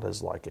that God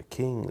is like a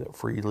king that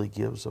freely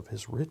gives of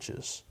his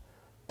riches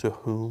to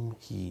whom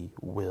He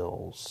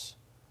wills.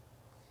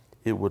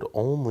 It would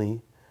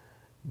only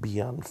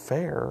be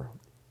unfair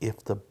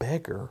if the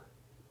beggar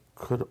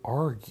could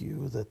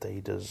argue that they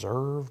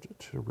deserved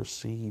to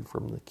receive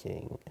from the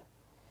king.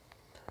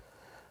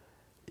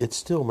 It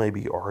still may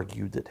be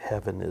argued that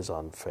heaven is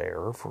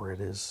unfair, for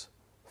it is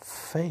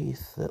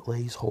faith that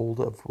lays hold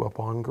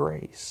upon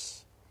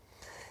grace.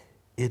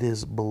 It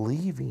is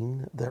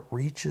believing that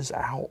reaches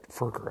out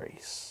for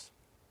grace.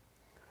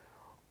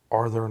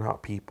 Are there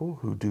not people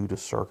who, due to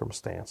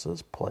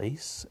circumstances,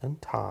 place,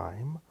 and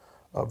time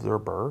of their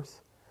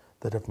birth,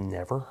 that have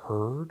never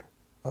heard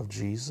of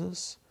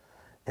Jesus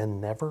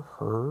and never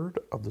heard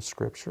of the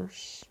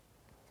Scriptures?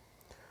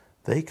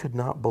 They could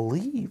not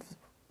believe,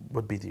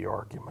 would be the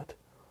argument.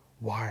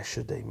 Why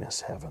should they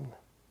miss heaven?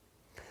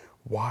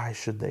 Why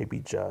should they be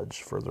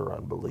judged for their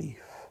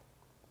unbelief?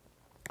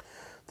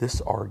 This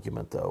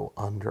argument, though,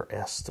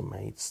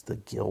 underestimates the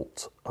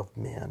guilt of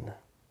men.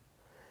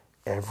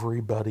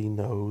 Everybody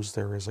knows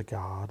there is a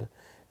God,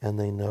 and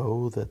they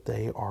know that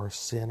they are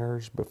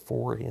sinners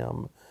before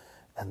Him,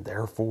 and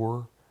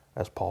therefore,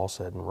 as Paul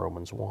said in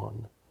Romans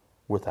 1,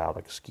 without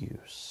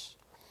excuse.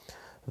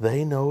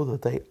 They know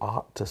that they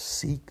ought to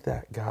seek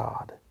that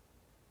God,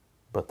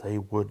 but they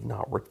would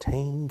not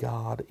retain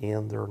God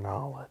in their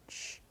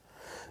knowledge.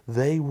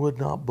 They would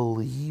not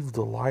believe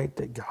the light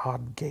that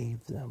God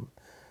gave them.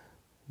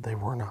 They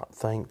were not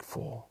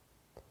thankful.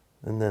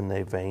 And then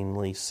they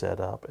vainly set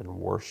up and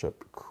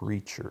worship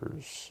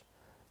creatures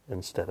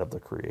instead of the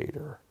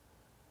Creator.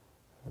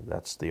 And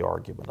that's the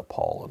argument of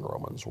Paul in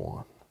Romans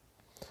 1.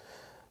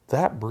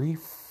 That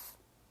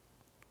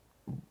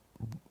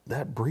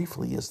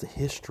briefly is the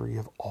history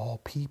of all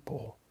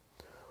people.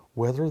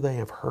 Whether they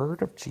have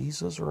heard of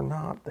Jesus or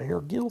not, they are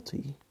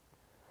guilty.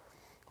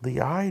 The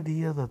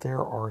idea that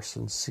there are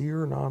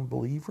sincere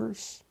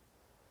non-believers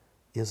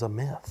is a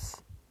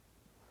myth.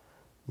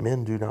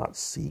 Men do not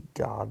seek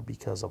God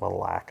because of a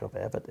lack of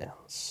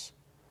evidence.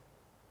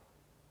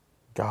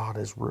 God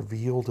is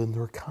revealed in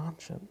their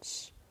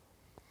conscience.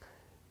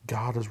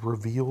 God is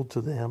revealed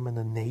to them in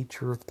the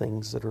nature of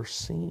things that are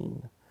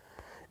seen.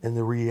 In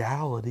the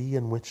reality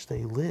in which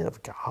they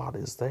live, God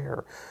is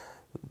there.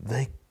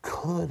 They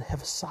could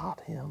have sought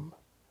Him.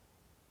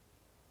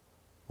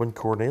 When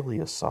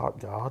Cornelius sought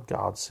God,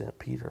 God sent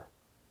Peter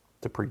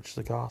to preach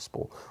the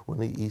gospel. When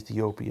the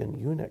Ethiopian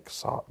eunuch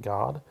sought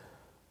God,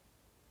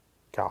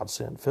 God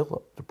sent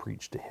Philip to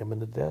preach to him in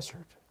the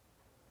desert.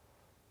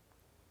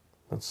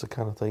 That's the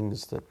kind of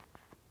things that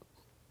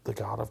the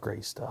God of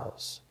grace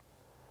does.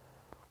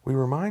 We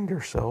remind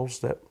ourselves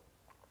that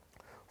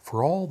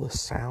for all the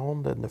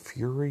sound and the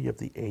fury of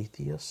the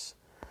atheists,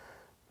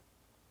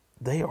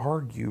 they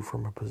argue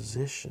from a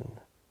position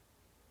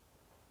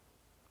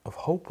of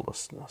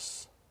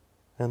hopelessness,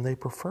 and they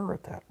prefer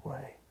it that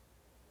way.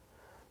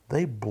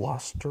 They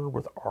bluster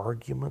with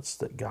arguments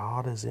that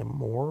God is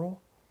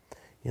immoral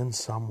in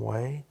some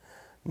way,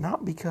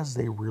 not because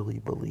they really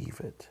believe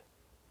it,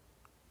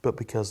 but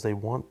because they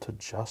want to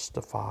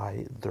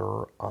justify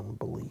their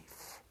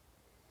unbelief.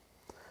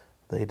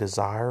 They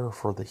desire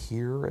for the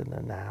here and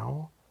the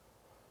now,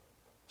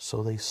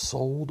 so they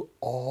sold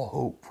all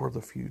hope for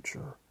the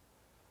future,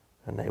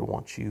 and they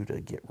want you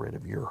to get rid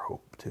of your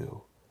hope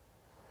too.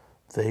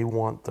 They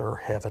want their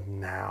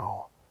heaven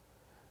now,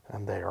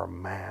 and they are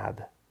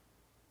mad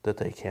that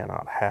they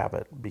cannot have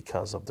it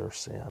because of their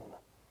sin.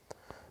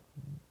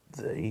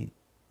 They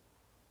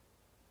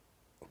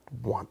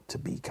want to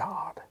be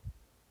God.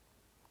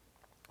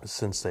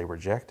 Since they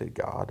rejected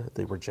God,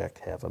 they reject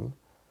heaven.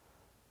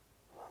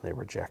 They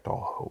reject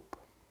all hope.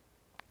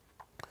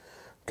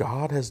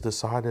 God has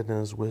decided in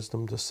His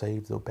wisdom to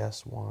save the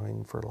best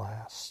wine for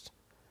last.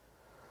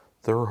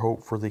 Their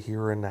hope for the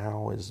here and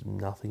now is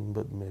nothing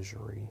but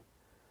misery.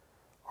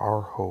 Our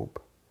hope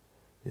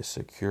is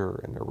secure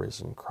in the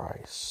risen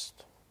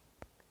Christ.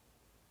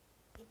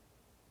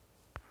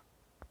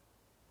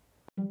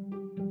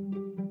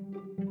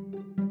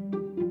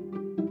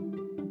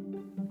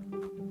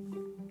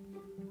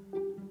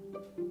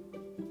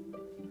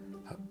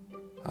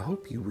 I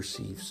hope you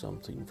receive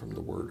something from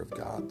the Word of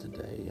God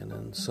today, and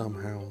then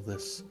somehow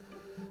this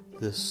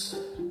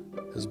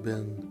has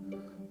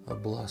been a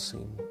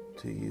blessing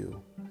to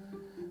you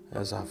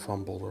as I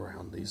fumbled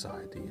around these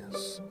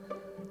ideas.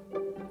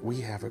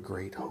 We have a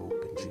great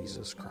hope in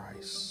Jesus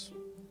Christ.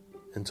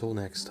 Until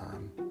next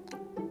time,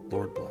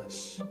 Lord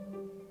bless.